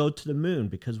did yeah, we go to the moon?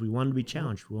 Because we wanted to be yeah,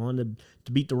 challenged. We wanted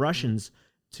to beat the yeah, Russians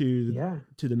to yeah,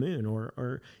 the moon.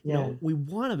 Or yeah, we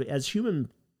want to be as human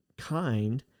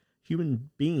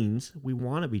beings, we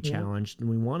want to be yeah, challenged and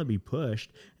we want to be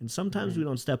pushed. And sometimes we right,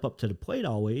 don't step up to the plate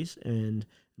always, and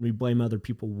we blame other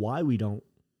people why we don't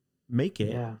make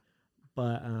it. yeah,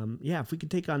 But yeah, if we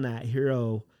could take on that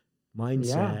hero yeah.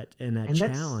 mindset and that And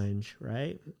that's challenge,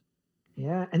 right?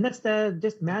 Yeah, and that's the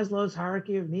just Maslow's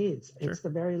hierarchy of needs. Sure. It's the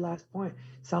very last point,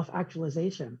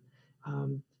 self-actualization.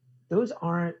 Um, those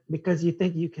aren't because you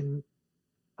think you can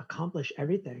accomplish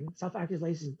everything.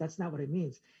 Self-actualization, that's not what it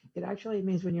means. It actually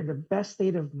means when you're in the best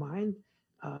state of mind,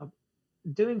 uh,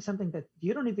 doing something that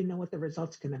you don't even know what the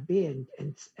result's going to be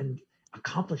and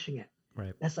accomplishing it.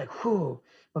 Right. That's like, whoo.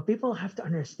 But people have to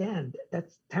understand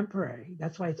that's temporary.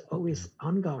 That's why it's Yeah. always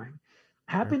ongoing. Sure.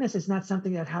 Happiness is not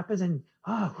something that happens and,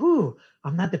 oh, whoo,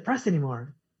 I'm not depressed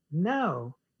anymore.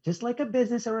 No, just like a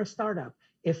business or a startup.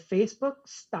 If Facebook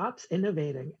stops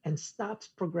innovating and stops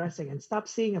progressing and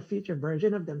stops seeing a future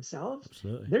version of themselves,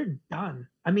 Absolutely. they're done.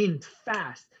 I mean,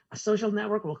 fast. A social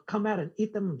network will come out and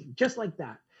eat them just like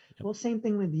that. Yep. Well, same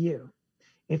thing with you.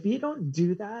 If you don't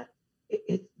do that,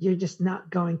 you're just not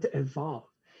going to evolve.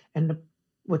 And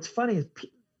what's funny is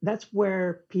that's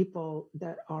where people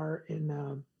that are in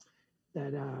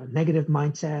that negative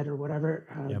mindset or whatever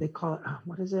Yep. they call it,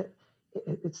 what is it?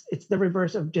 It's the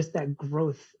reverse of just that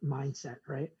growth mindset,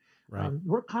 right? Right.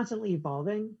 We're constantly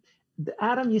evolving. The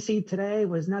Adam you see today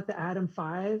was not the Adam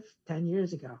 5, 10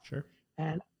 years ago, Sure.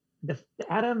 and the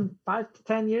Adam 5 to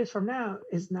 10 years from now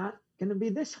is not going to be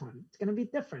this one. It's going to be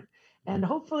different. Right. And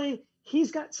hopefully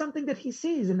he's got something that he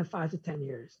sees in the 5 to 10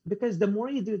 years. Because the more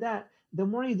you do that, the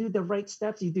more you do the right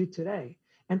steps you do today.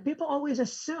 And people always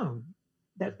assume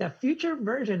that the future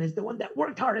version is the one that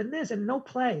worked hard in this and no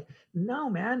play. No,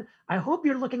 man. I hope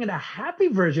you're looking at a happy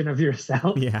version of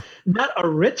yourself, Yeah. not a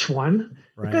rich one,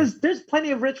 Right. because there's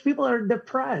plenty of rich people that are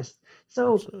depressed.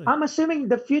 So Absolutely. I'm assuming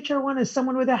the future one is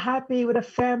someone with a happy, with a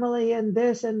family and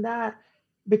this and that,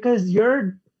 because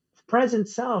your present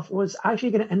self was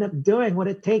actually going to end up doing what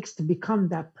it takes to become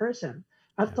that person.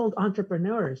 I've Yeah. told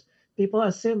entrepreneurs, people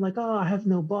assume like, oh, I have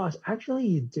no boss. Actually,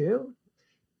 you do.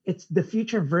 It's the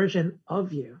future version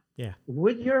of you. Yeah.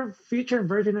 Would your future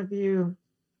version of you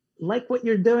like what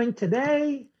you're doing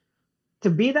today to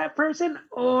be that person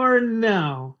or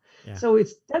no? Yeah. So it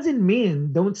doesn't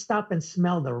mean don't stop and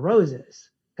smell the roses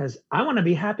because I want to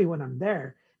be happy when I'm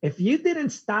there. If you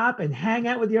didn't stop and hang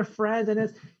out with your friends and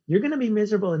it's, you're going to be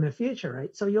miserable in the future,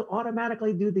 right? So you'll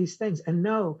automatically do these things and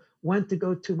know when to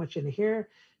go too much in here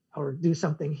or do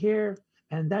something here.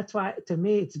 And that's why, to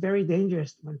me, it's very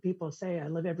dangerous when people say, I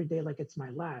live every day like it's my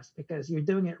last, because you're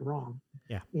doing it wrong.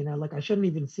 Yeah. Like I shouldn't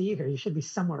even see you here. You should be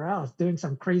somewhere else doing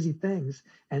some crazy things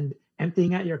and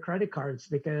emptying out your credit cards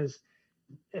because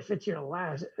if it's your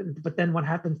last, but then what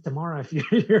happens tomorrow if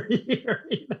you're here?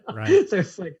 Right. So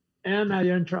it's like, and now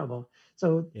you're in trouble.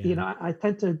 So, Yeah. I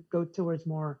tend to go towards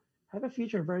more have a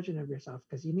future version of yourself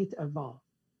because you need to evolve.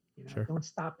 Sure. Don't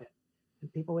stop it.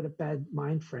 And people with a bad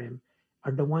mind frame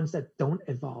are the ones that don't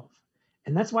evolve.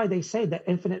 And that's why they say that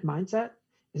infinite mindset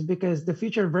is because the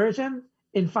future version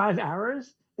in 5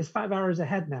 hours is 5 hours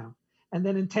ahead now. And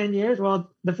then in 10 years,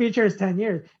 well, the future is 10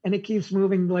 years and it keeps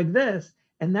moving like this.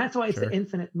 And that's why it's the Sure.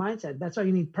 infinite mindset. That's why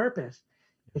you need purpose.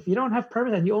 If you don't have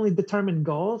purpose and you only determine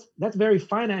goals, that's very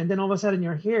finite. And then all of a sudden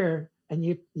you're here and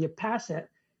you pass it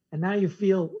and now you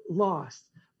feel lost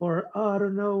or, oh, I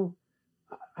don't know,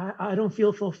 I don't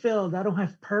feel fulfilled. I don't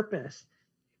have purpose.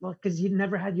 Well, because you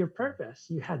never had your purpose.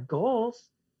 You had goals,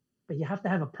 but you have to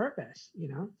have a purpose, you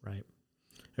know? Right.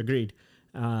 Agreed.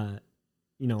 Uh,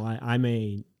 I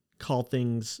may call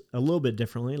things a little bit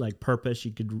differently, like purpose.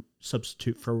 You could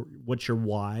substitute for what's your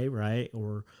why, right?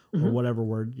 Or Hmm. whatever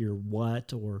word your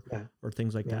what, Yeah. or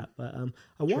things like Yeah. that. But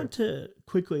I True. want to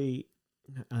quickly.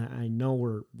 I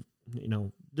know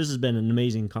this has been an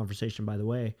amazing conversation, by the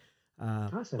way.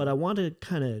 But Awesome. I want to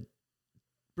kind of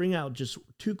bring out just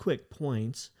two quick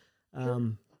points. Sure.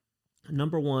 Um,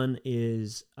 Number one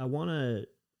is I want to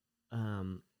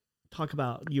talk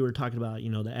about, you were talking about,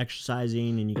 the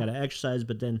exercising, and you got to exercise,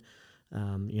 but then,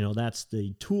 that's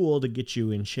the tool to get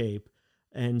you in shape.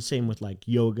 And same with like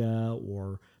yoga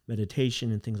or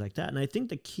meditation and things like that. And I think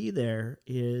the key there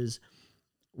is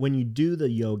when you do the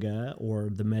yoga or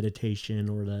the meditation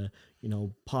or the,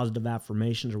 positive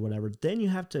affirmations or whatever, then you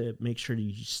have to make sure that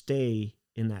you stay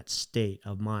in that state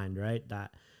of mind, right?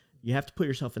 That you have to put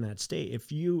yourself in that state.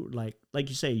 If you like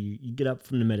you say, you get up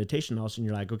from the meditation, all of a sudden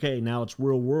you're like, okay, now it's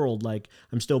real world. Like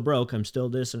I'm still broke. I'm still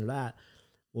this and that.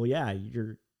 Well, yeah,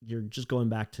 you're just going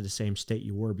back to the same state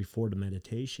you were before the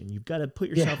meditation. You've got to put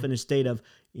Yeah. yourself in a state of,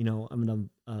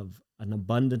 of an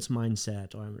abundance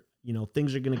mindset, or,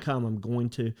 things are going to come. I'm going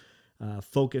to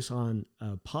focus on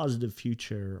a positive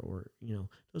future, or,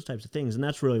 those types of things. And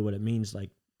that's really what it means. Like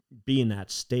be in that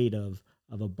state of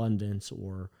abundance,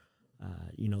 or,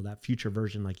 that future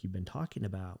version, like you've been talking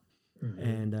about. Hmm.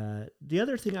 And the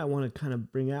other thing I want to kind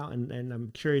of bring out, and I'm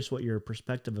curious what your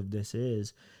perspective of this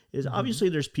is Hmm. obviously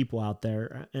there's people out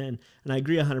there, and I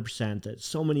agree 100% that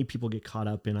so many people get caught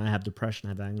up in, I have depression,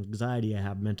 I have anxiety, I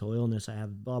have mental illness, I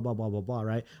have blah blah blah blah blah,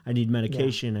 right? I need Yeah.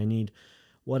 medication, I need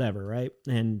whatever, right?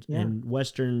 And Yeah. and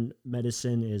Western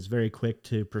medicine is very quick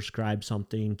to prescribe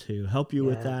something to help you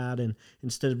with Yeah. that, and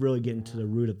instead of really getting to Yeah. the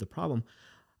root of the problem.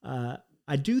 uh,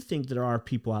 I do think there are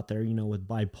people out there, with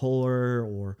bipolar,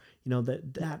 or that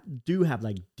Yeah. do have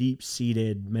like deep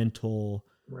seated mental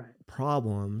Right.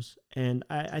 problems, and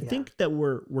I Yeah. think that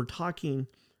we're talking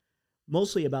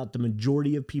mostly about the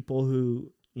majority of people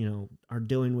who are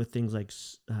dealing with things like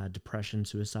depression,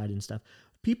 suicide, and stuff.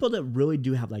 People that really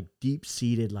do have like deep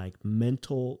seated like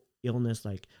mental illness,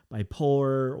 like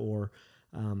bipolar, or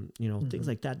things Hmm.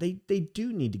 like that. They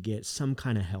do need to get some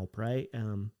kind of help, right?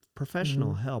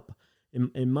 Professional Hmm. help,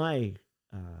 in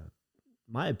uh,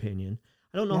 my opinion.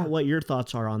 I don't know Yeah. what your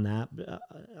thoughts are on that. But,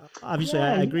 obviously,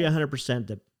 Yeah. I agree Yeah. 100%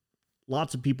 that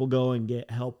lots of people go and get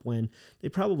help when they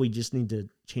probably just need to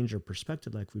change their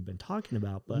perspective, like we've been talking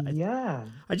about. But Yeah.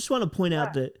 I just want to point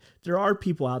out Yeah. that there are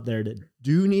people out there that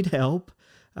do need help,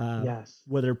 Yes.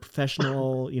 whether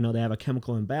professional, they have a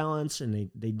chemical imbalance, and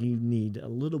they do need a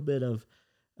little bit of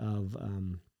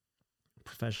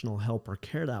professional help or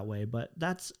care that way. But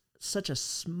that's such a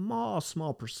small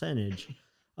percentage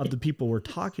of the people we're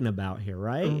talking about here,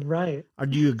 right? Right. Or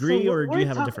do you So agree, what or do we're you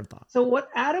have a talking, different thought? so what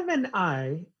Adam and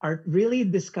I are really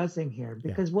discussing here, Yeah,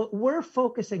 because what we're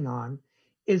focusing on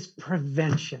is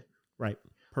prevention. right.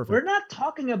 We're Perfect. not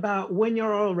talking about when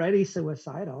you're already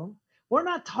suicidal. We're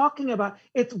not talking about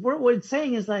it's what we're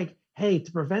saying is like, hey,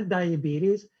 to prevent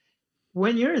diabetes,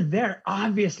 when you're there,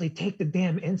 obviously take the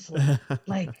damn insulin.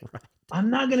 Like, Right. I'm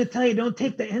not gonna tell you don't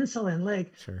take the insulin,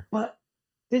 like, Sure. but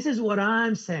this is what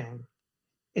I'm saying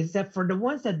is that for the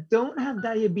ones that don't have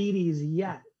diabetes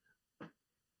yet,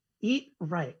 eat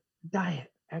right, diet,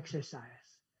 exercise.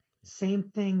 Same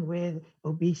thing with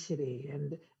obesity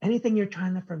and anything you're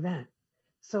trying to prevent.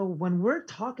 So when we're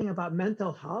talking about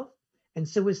mental health and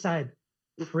suicide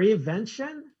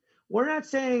prevention, we're not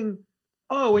saying,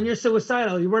 oh, when Yeah. you're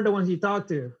suicidal, you were the ones you talk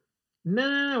to. No,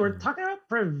 no, no. We're Mm, talking about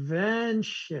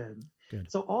prevention. good.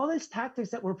 So all these tactics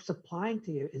that we're supplying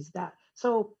to you is that.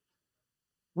 So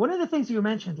one of the things you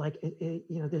mentioned, like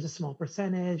there's a small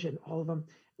percentage and all of them.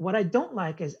 What I don't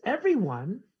like is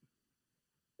everyone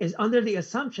is under the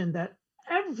assumption that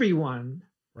everyone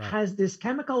Right. has this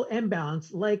chemical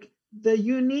imbalance like the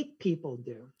unique people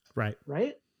do, Right.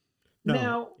 right? No.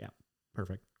 Now, Yeah.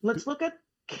 Perfect. let's look at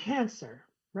cancer,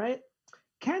 right?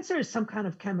 Cancer is some kind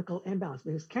of chemical imbalance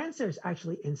because cancer is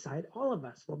actually inside all of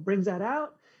us. What brings that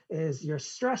out is your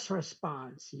stress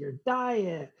response, your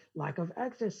diet, lack of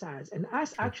exercise. And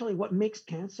that's True. actually what makes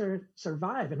cancer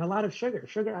survive. And a lot of sugar.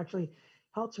 Sugar actually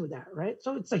helps with that, right?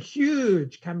 So it's a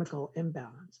huge chemical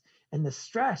imbalance. And the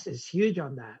stress is huge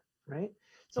on that, right?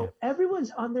 Yeah. So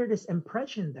everyone's under this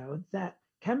impression, though, that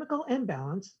chemical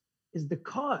imbalance is the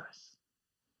cause,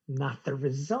 not the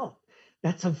result.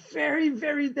 That's a very,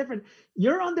 very different.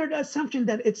 You're under the assumption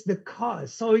that it's the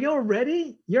cause. So you're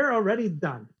already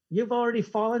done. You've already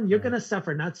fallen. You're going Right. to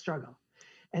suffer, not struggle.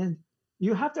 And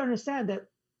you have to understand that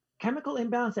chemical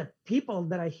imbalance that people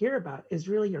that I hear about is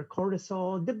really your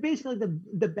cortisol, basically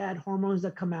the bad hormones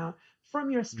that come out from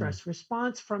your Mm. stress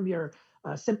response, from your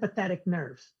sympathetic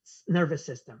nervous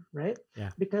system, right?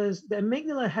 Yeah. Because the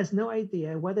amygdala has no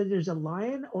idea whether there's a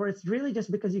lion or it's really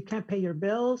just because you can't pay your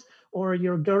bills or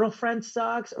your girlfriend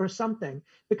sucks or something,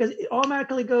 because it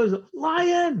automatically goes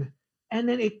lion and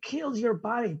then it kills your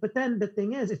body. But then the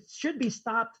thing is, it should be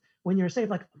stopped when you're safe,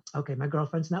 like, okay, my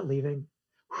girlfriend's not leaving.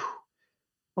 Whew.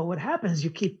 But what happens, you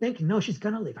keep thinking, no, she's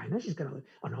going to leave. I know she's going to leave.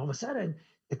 And all of a sudden,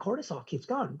 the cortisol keeps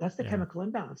going. That's the Yeah. chemical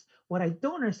imbalance. What I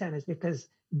don't understand is because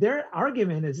their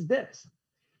argument is this: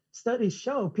 studies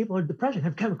show people with depression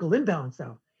have chemical imbalance,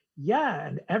 though. Yeah.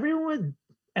 And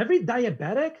every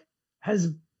diabetic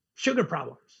has sugar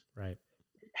problems. Right.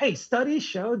 Hey, studies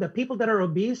show that people that are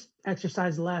obese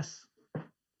exercise less.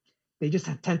 They just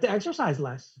tend to exercise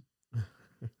less.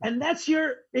 And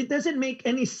it doesn't make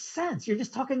any sense. You're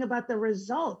just talking about the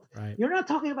result. Right. You're not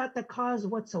talking about the cause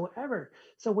whatsoever.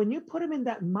 So when you put them in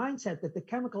that mindset that the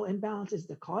chemical imbalance is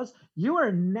the cause, you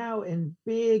are now in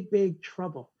big, big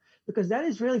trouble, because that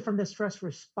is really from the stress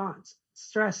response.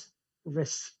 Stress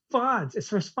response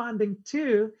is responding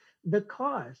to the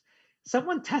cause.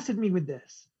 Someone tested me with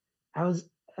this. I was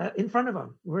in front of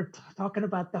him. We're talking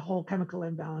about the whole chemical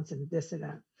imbalance and this and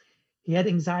that. He had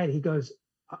anxiety. He goes,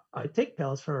 I take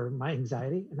pills for my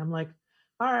anxiety. And I'm like,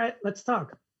 all right, let's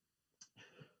talk.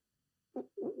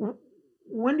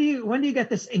 When do you get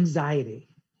this anxiety?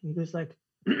 He goes like,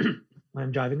 when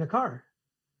I'm driving a car.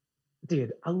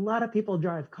 Dude, a lot of people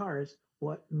drive cars.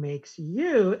 What makes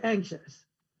you anxious?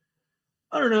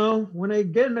 I don't know. When I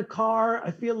get in a car,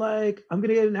 I feel like I'm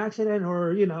gonna get in an accident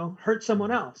or hurt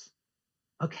someone else.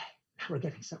 Okay, now we're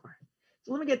getting somewhere.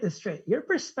 So let me get this straight. Your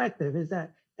perspective is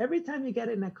that every time you get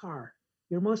in a car,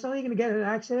 you're most likely going to get in an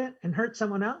accident and hurt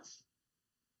someone else.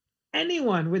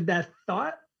 Anyone with that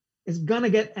thought is going to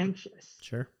get anxious.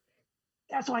 Sure.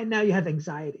 That's why now you have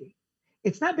anxiety.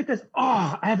 It's not because,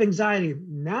 oh, I have anxiety.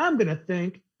 Now I'm going to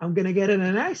think I'm going to get in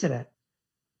an accident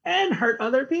and hurt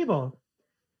other people.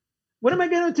 What am I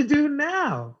going to do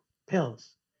now?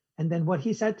 Pills. And then what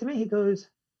he said to me, he goes,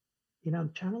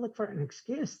 I'm trying to look for an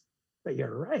excuse, but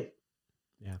you're right.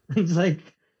 Yeah. He's like,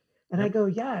 and Yep. I go,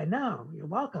 yeah, I know. You're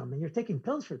welcome. And you're taking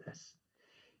pills for this.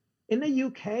 In the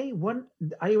UK,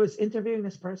 I was interviewing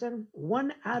this person,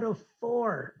 1 out of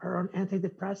 4 are on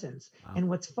antidepressants. Wow. And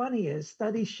what's funny is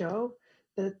studies show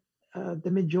that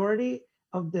the majority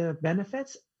of the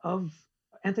benefits of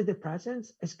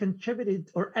antidepressants is contributed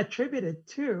or attributed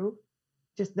to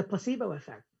just the placebo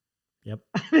effect. Yep.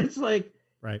 It's like,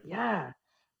 Right. yeah.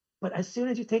 But as soon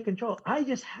as you take control, I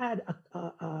just had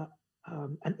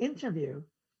an interview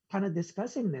kind of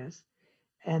discussing this,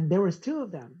 and there was 2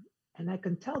 of them, and I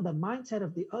can tell the mindset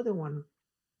of the other one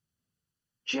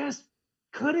just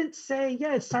couldn't say,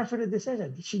 yeah, it's time for the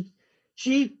decision.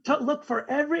 She looked for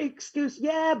every excuse.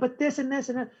 Yeah, but this and this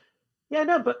and that. Yeah,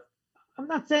 no, but I'm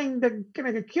not saying they're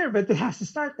gonna get cured, but it has to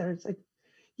start there. It's like,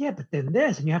 yeah, but then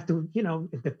this, and you have to,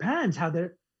 it depends how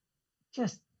they're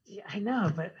just. Yeah, I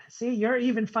know, but see, you're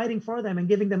even fighting for them and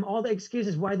giving them all the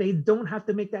excuses why they don't have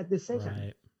to make that decision.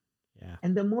 Right. Yeah.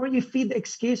 And the more you feed the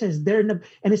excuses, and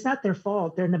it's not their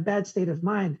fault. They're in a bad state of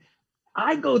mind.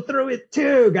 I go through it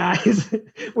too, guys.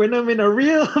 When I'm in a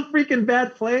real freaking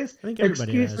bad place, I think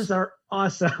everybody excuses does. are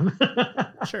awesome.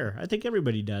 Sure. I think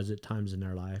everybody does at times in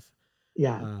their life.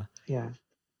 Yeah. Yeah.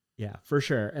 Yeah, for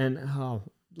sure. And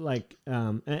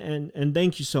and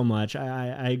thank you so much.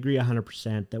 I agree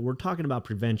 100% that we're talking about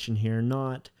prevention here,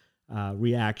 not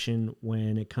reaction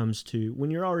when it comes to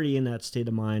when you're already in that state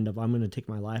of mind of I'm going to take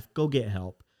my life, go get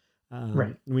help.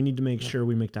 Right. We need to make sure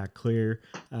we make that clear.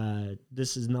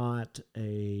 This is not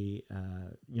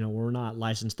we're not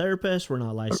licensed therapists. We're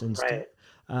not licensed. Right.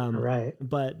 Right.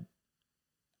 But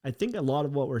I think a lot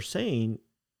of what we're saying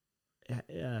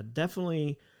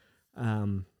definitely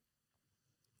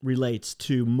relates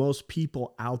to most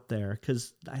people out there,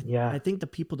 because I think the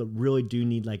people that really do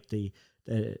need like the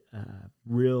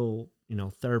real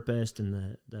therapist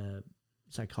and the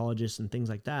psychologists and things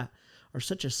like that are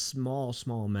such a small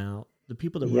amount. The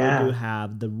people that really do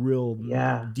have the real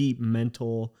deep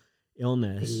mental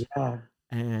illness,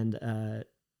 and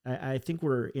I think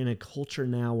we're in a culture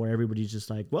now where everybody's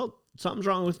just like, well, something's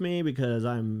wrong with me because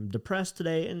I'm depressed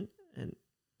today, and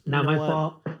not my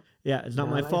fault. Yeah, it's not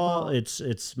Not my my fault. fault.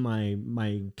 It's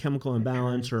my chemical My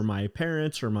imbalance or parents. my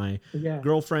parents or my Yeah.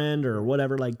 girlfriend or Yeah.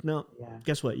 whatever. Like, no, Yeah.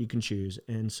 guess what? You can choose.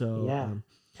 And so, Yeah.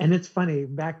 And it's funny,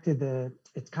 back to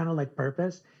it's kind of like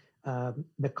purpose.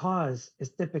 The cause is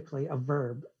typically a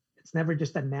verb. It's never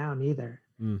just a noun either.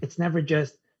 mm, It's never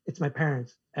just, it's my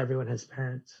parents. Everyone has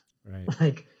parents. right,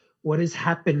 Like, what is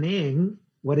happening?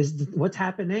 What's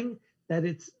happening that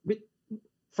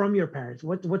from your parents?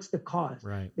 What's the cause?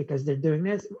 right, Because they're doing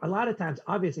this. A lot of times,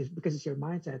 obviously, it's because it's your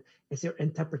mindset, it's your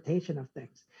interpretation of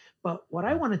things. But what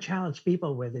I mm, want to challenge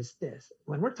people with is this: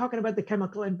 when we're talking about the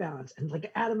chemical imbalance, and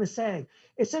like Adam is saying,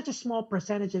 it's such a small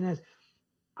percentage in this.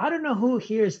 I don't know who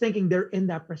here is thinking they're in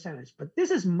that percentage, but this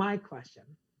is my question.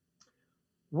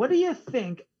 What do you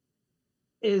think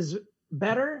is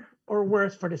better or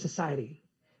worse for the society?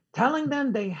 Telling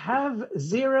them they have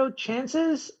zero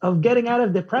chances of getting out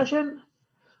of depression,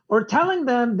 or telling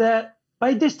them that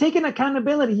by just taking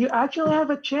accountability, you actually have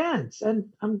a chance, and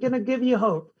I'm going to give you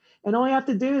hope. And all you have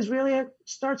to do is really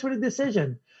starts with a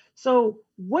decision. So,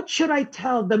 what should I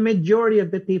tell the majority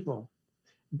of the people?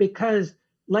 Because,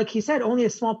 like he said, only a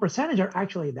small percentage are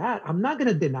actually that. I'm not going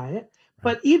to deny it. right,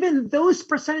 But even those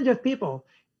percentage of people,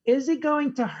 is it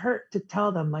going to hurt to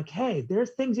tell them, like, hey, there's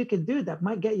things you can do that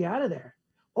might get you out of there?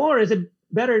 Or is it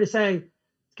better to say,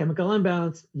 chemical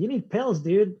imbalance, you need pills,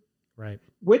 dude? right.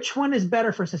 Which one is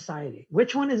better for society?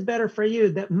 Which one is better for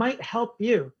you that might help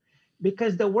you?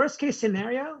 Because the worst case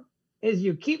scenario is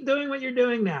you keep doing what you're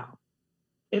doing now.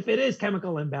 If it is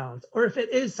chemical imbalance, or if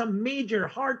it is some major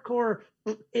hardcore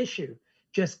issue,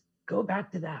 just go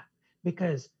back to that,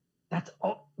 because that's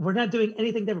all. We're not doing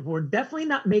anything different. We're definitely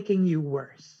not making you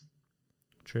worse.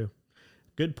 True.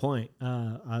 Good point.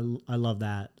 I love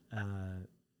that.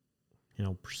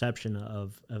 Perception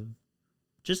of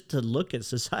just to look at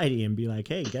society and be like,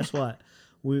 hey, guess what?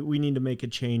 We need to make a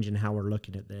change in how we're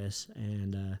looking at this.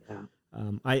 And Yeah.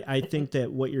 I think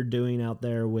that what you're doing out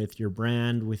there with your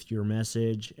brand, with your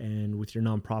message, and with your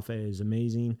nonprofit is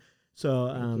amazing. So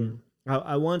Thank you.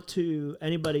 I want to,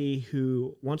 anybody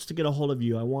who wants to get a hold of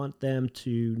you, I want them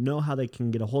to know how they can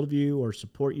get a hold of you or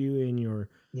support you in your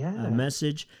Yeah.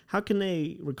 message. How can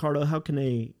they, Ricardo, how can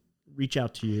they reach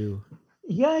out to you?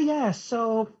 Yeah.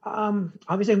 So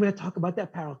obviously, I'm going to talk about the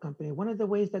apparel company. One of the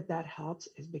ways that that helps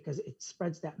is because it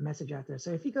spreads that message out there.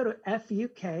 So if you go to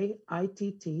fukitt.com,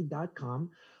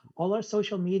 all our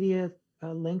social media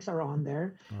links are on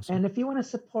there. Awesome. And if you want to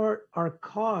support our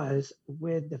cause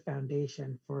with the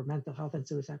Foundation for Mental Health and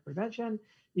Suicide Prevention,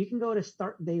 you can go to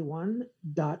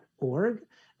startday1.org.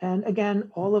 And again,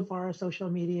 all of our social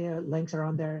media links are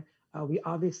on there. We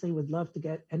obviously would love to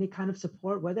get any kind of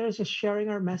support, whether it's just sharing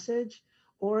our message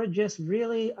or just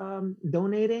really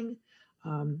donating.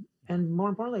 And more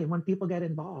importantly, when people get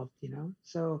involved,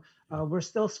 So Yeah. we're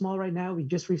still small right now. We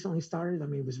just recently started. I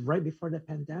mean, it was right before the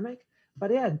pandemic,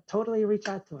 but yeah, totally reach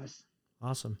out to us.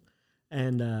 Awesome.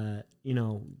 And,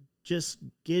 just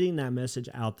getting that message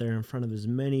out there in front of as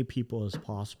many people as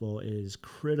possible is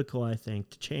critical, I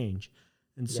think, to change.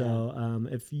 And Yeah. so,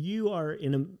 if you are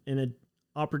in a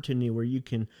opportunity where you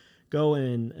can go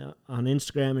in on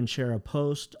Instagram and share a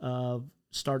post of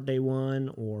Start Day One,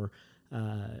 or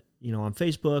on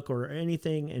Facebook or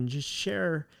anything, and just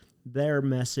share their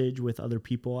message with other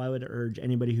people, I would urge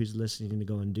anybody who's listening to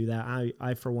go and do that.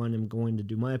 I for one, am going to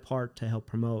do my part to help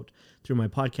promote through my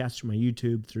podcast, through my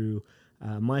YouTube, through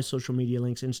my social media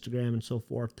links, Instagram, and so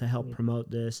forth, to help Yeah. promote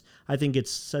this. I think it's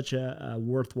such a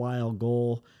worthwhile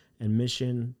goal and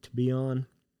mission to be on.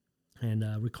 And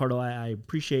Ricardo, I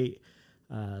appreciate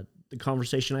the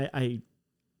conversation.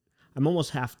 I'm almost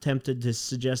half tempted to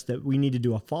suggest that we need to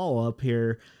do a follow up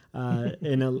here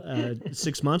in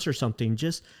 6 months or something,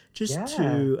 just Yeah,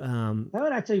 to that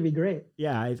would actually be great.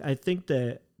 yeah. I think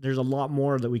that there's a lot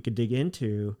more that we could dig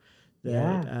into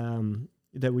that Yeah.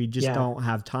 that we just Yeah. don't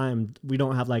have time. We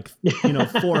don't have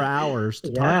 4 hours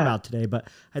to talk Yeah. about today, but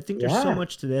I think there's so Yeah.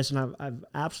 much to this, and I've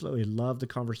absolutely loved the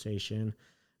conversation.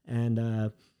 And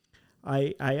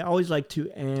I always like to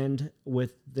end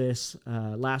with this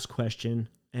last question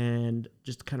and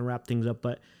just kind of wrap things up.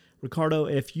 But Ricardo,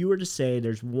 if you were to say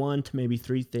there's one to maybe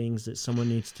three things that someone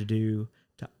needs to do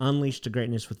to unleash the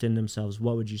greatness within themselves,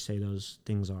 what would you say those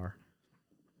things are?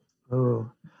 Oh,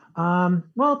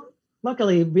 well,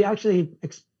 luckily we actually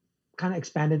kind of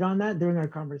expanded on that during our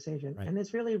conversation, Right. and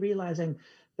it's really realizing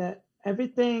that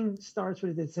everything starts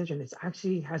with a decision. It's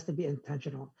actually has to be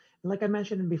intentional. And like I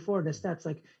mentioned before, the steps,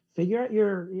 like figure out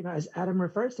as Adam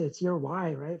refers to, it's your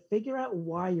why, right? Figure out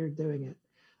why you're doing it.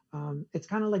 It's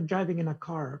kind of like driving in a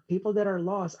car. People that are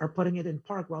lost are putting it in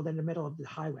park while they're in the middle of the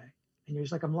highway, and you're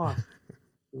just like, I'm lost.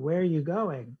 Where are you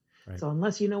going? Right. So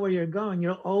unless you know where you're going,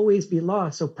 you'll always be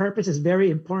lost. So purpose is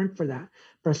very important for that.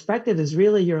 Perspective is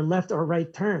really your left or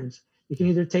right turns. You can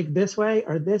either take this way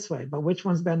or this way, but which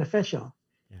one's beneficial?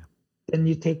 Yeah. Then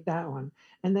you take that one.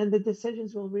 And then the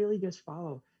decisions will really just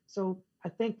follow. So I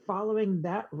think following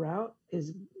that route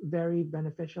is very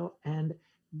beneficial. And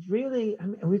really,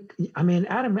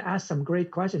 Adam asked some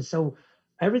great questions. So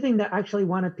everything that I actually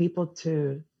wanted people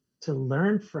to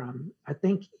learn from, I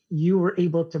think you were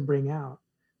able to bring out.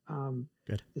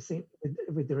 Good. The same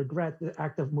with the regret, the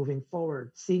act of moving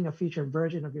forward, seeing a future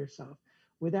version of yourself.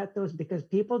 Without those, because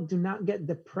people do not get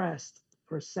depressed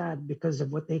or sad because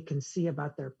of what they can see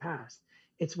about their past.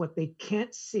 It's what they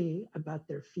can't see about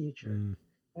their future.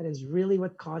 That is really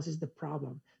what causes the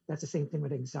problem. That's the same thing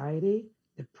with anxiety,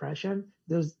 depression.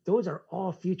 Those are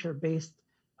all future-based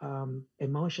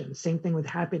emotions. Same thing with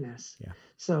happiness. Yeah.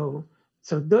 So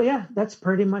yeah, that's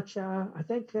pretty much. I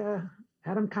think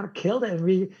Adam kind of killed it, and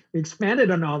we expanded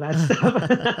on all that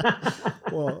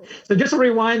stuff. Well, so just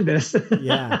rewind this.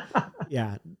 Yeah.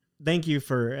 Thank you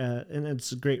for, and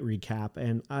it's a great recap.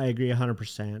 And I agree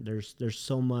 100%. There's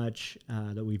so much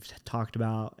that we've talked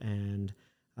about and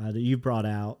that you've brought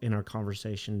out in our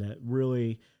conversation that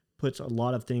really puts a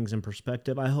lot of things in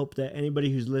perspective. I hope that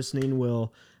anybody who's listening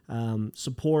will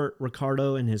support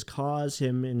Ricardo and his cause.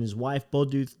 Him and his wife both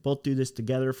do this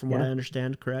together, from what I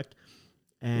understand, correct?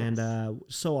 And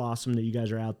so awesome that you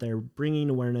guys are out there bringing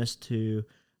awareness to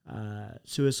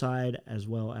suicide as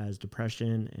well as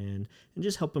depression, and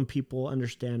just helping people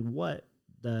understand what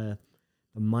the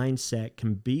mindset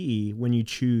can be when you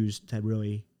choose to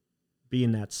really be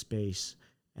in that space.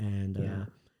 And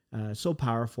so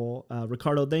powerful.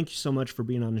 Ricardo, thank you so much for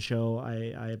being on the show.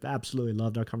 I absolutely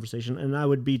loved our conversation, and I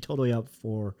would be totally up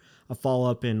for a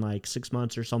follow-up in like 6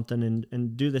 months or something,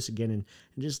 and do this again and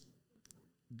just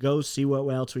go see what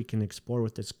else we can explore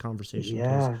with this conversation.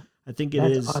 Yeah, I think it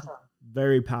is awesome.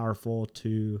 Very powerful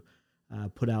to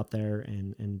put out there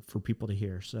and for people to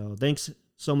hear. So thanks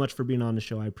so much for being on the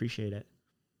show. I appreciate it.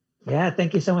 Yeah,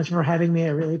 thank you so much for having me. I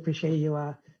really appreciate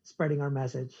you spreading our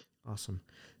message. Awesome.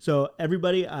 So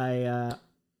everybody, I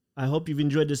hope you've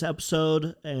enjoyed this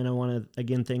episode, and I want to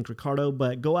again thank Ricardo.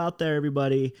 But go out there,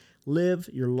 everybody, live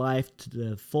your life to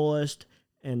the fullest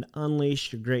and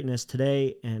unleash your greatness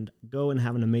today, and go and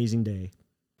have an amazing day.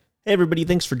 Hey everybody,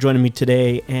 thanks for joining me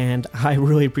today, and I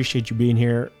really appreciate you being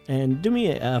here. And do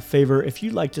me a favor, if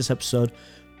you like this episode,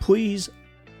 please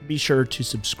be sure to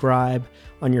subscribe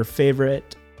on your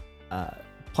favorite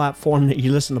platform that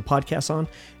you listen to podcasts on,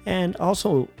 and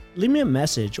also leave me a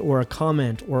message or a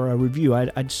comment or a review. I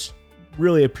just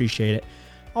really appreciate it.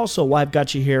 Also, while I've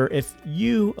got you here, if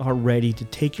you are ready to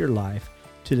take your life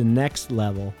to the next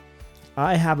level,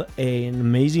 I have an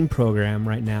amazing program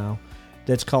right now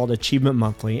that's called Achievement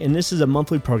Monthly. And this is a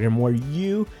monthly program where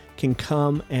you can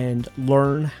come and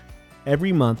learn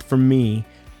every month from me,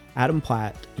 Adam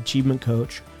Platt, Achievement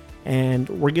Coach. And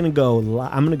I'm going to go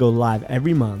live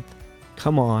every month.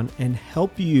 Come on and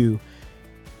help you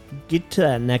get to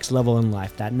that next level in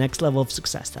life, that next level of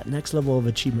success, that next level of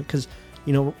achievement. Because,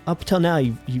 up until now,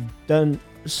 you've done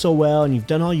so well and you've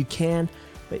done all you can,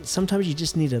 but sometimes you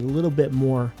just need a little bit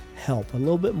more help, a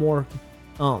little bit more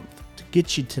to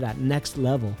get you to that next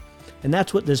level. And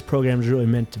that's what this program is really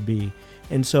meant to be.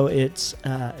 And so it's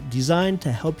designed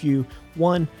to help you,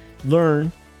 one,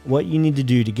 learn what you need to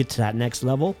do to get to that next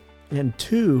level. And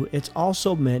two, it's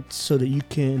also meant so that you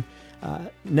can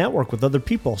network with other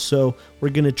people. So we're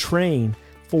going to train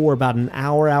for about an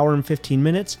hour and 15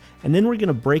 minutes. And then we're going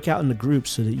to break out into groups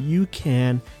so that you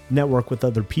can network with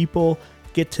other people,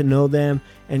 get to know them,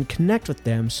 and connect with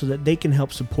them so that they can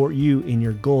help support you in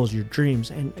your goals, your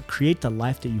dreams, and create the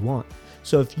life that you want.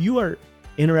 So if you are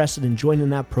interested in joining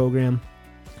that program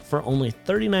for only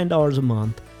 $39 a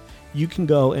month, you can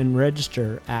go and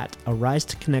register at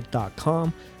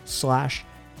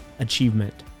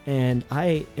arisetoconnect.com/achievement. And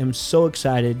I am so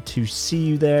excited to see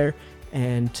you there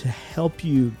and to help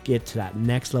you get to that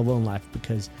next level in life,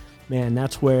 because, man,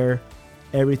 that's where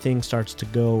everything starts to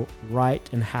go right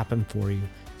and happen for you.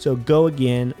 So go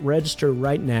again, register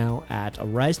right now at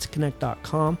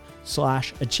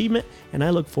arisetoconnect.com/achievement. And I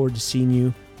look forward to seeing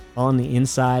you on the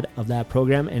inside of that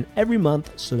program and every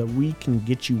month so that we can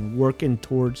get you working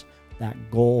towards that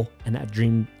goal and that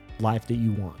dream life that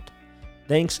you want.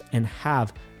 Thanks, and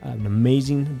have an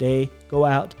amazing day. Go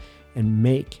out and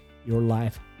make your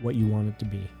life what you want it to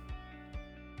be.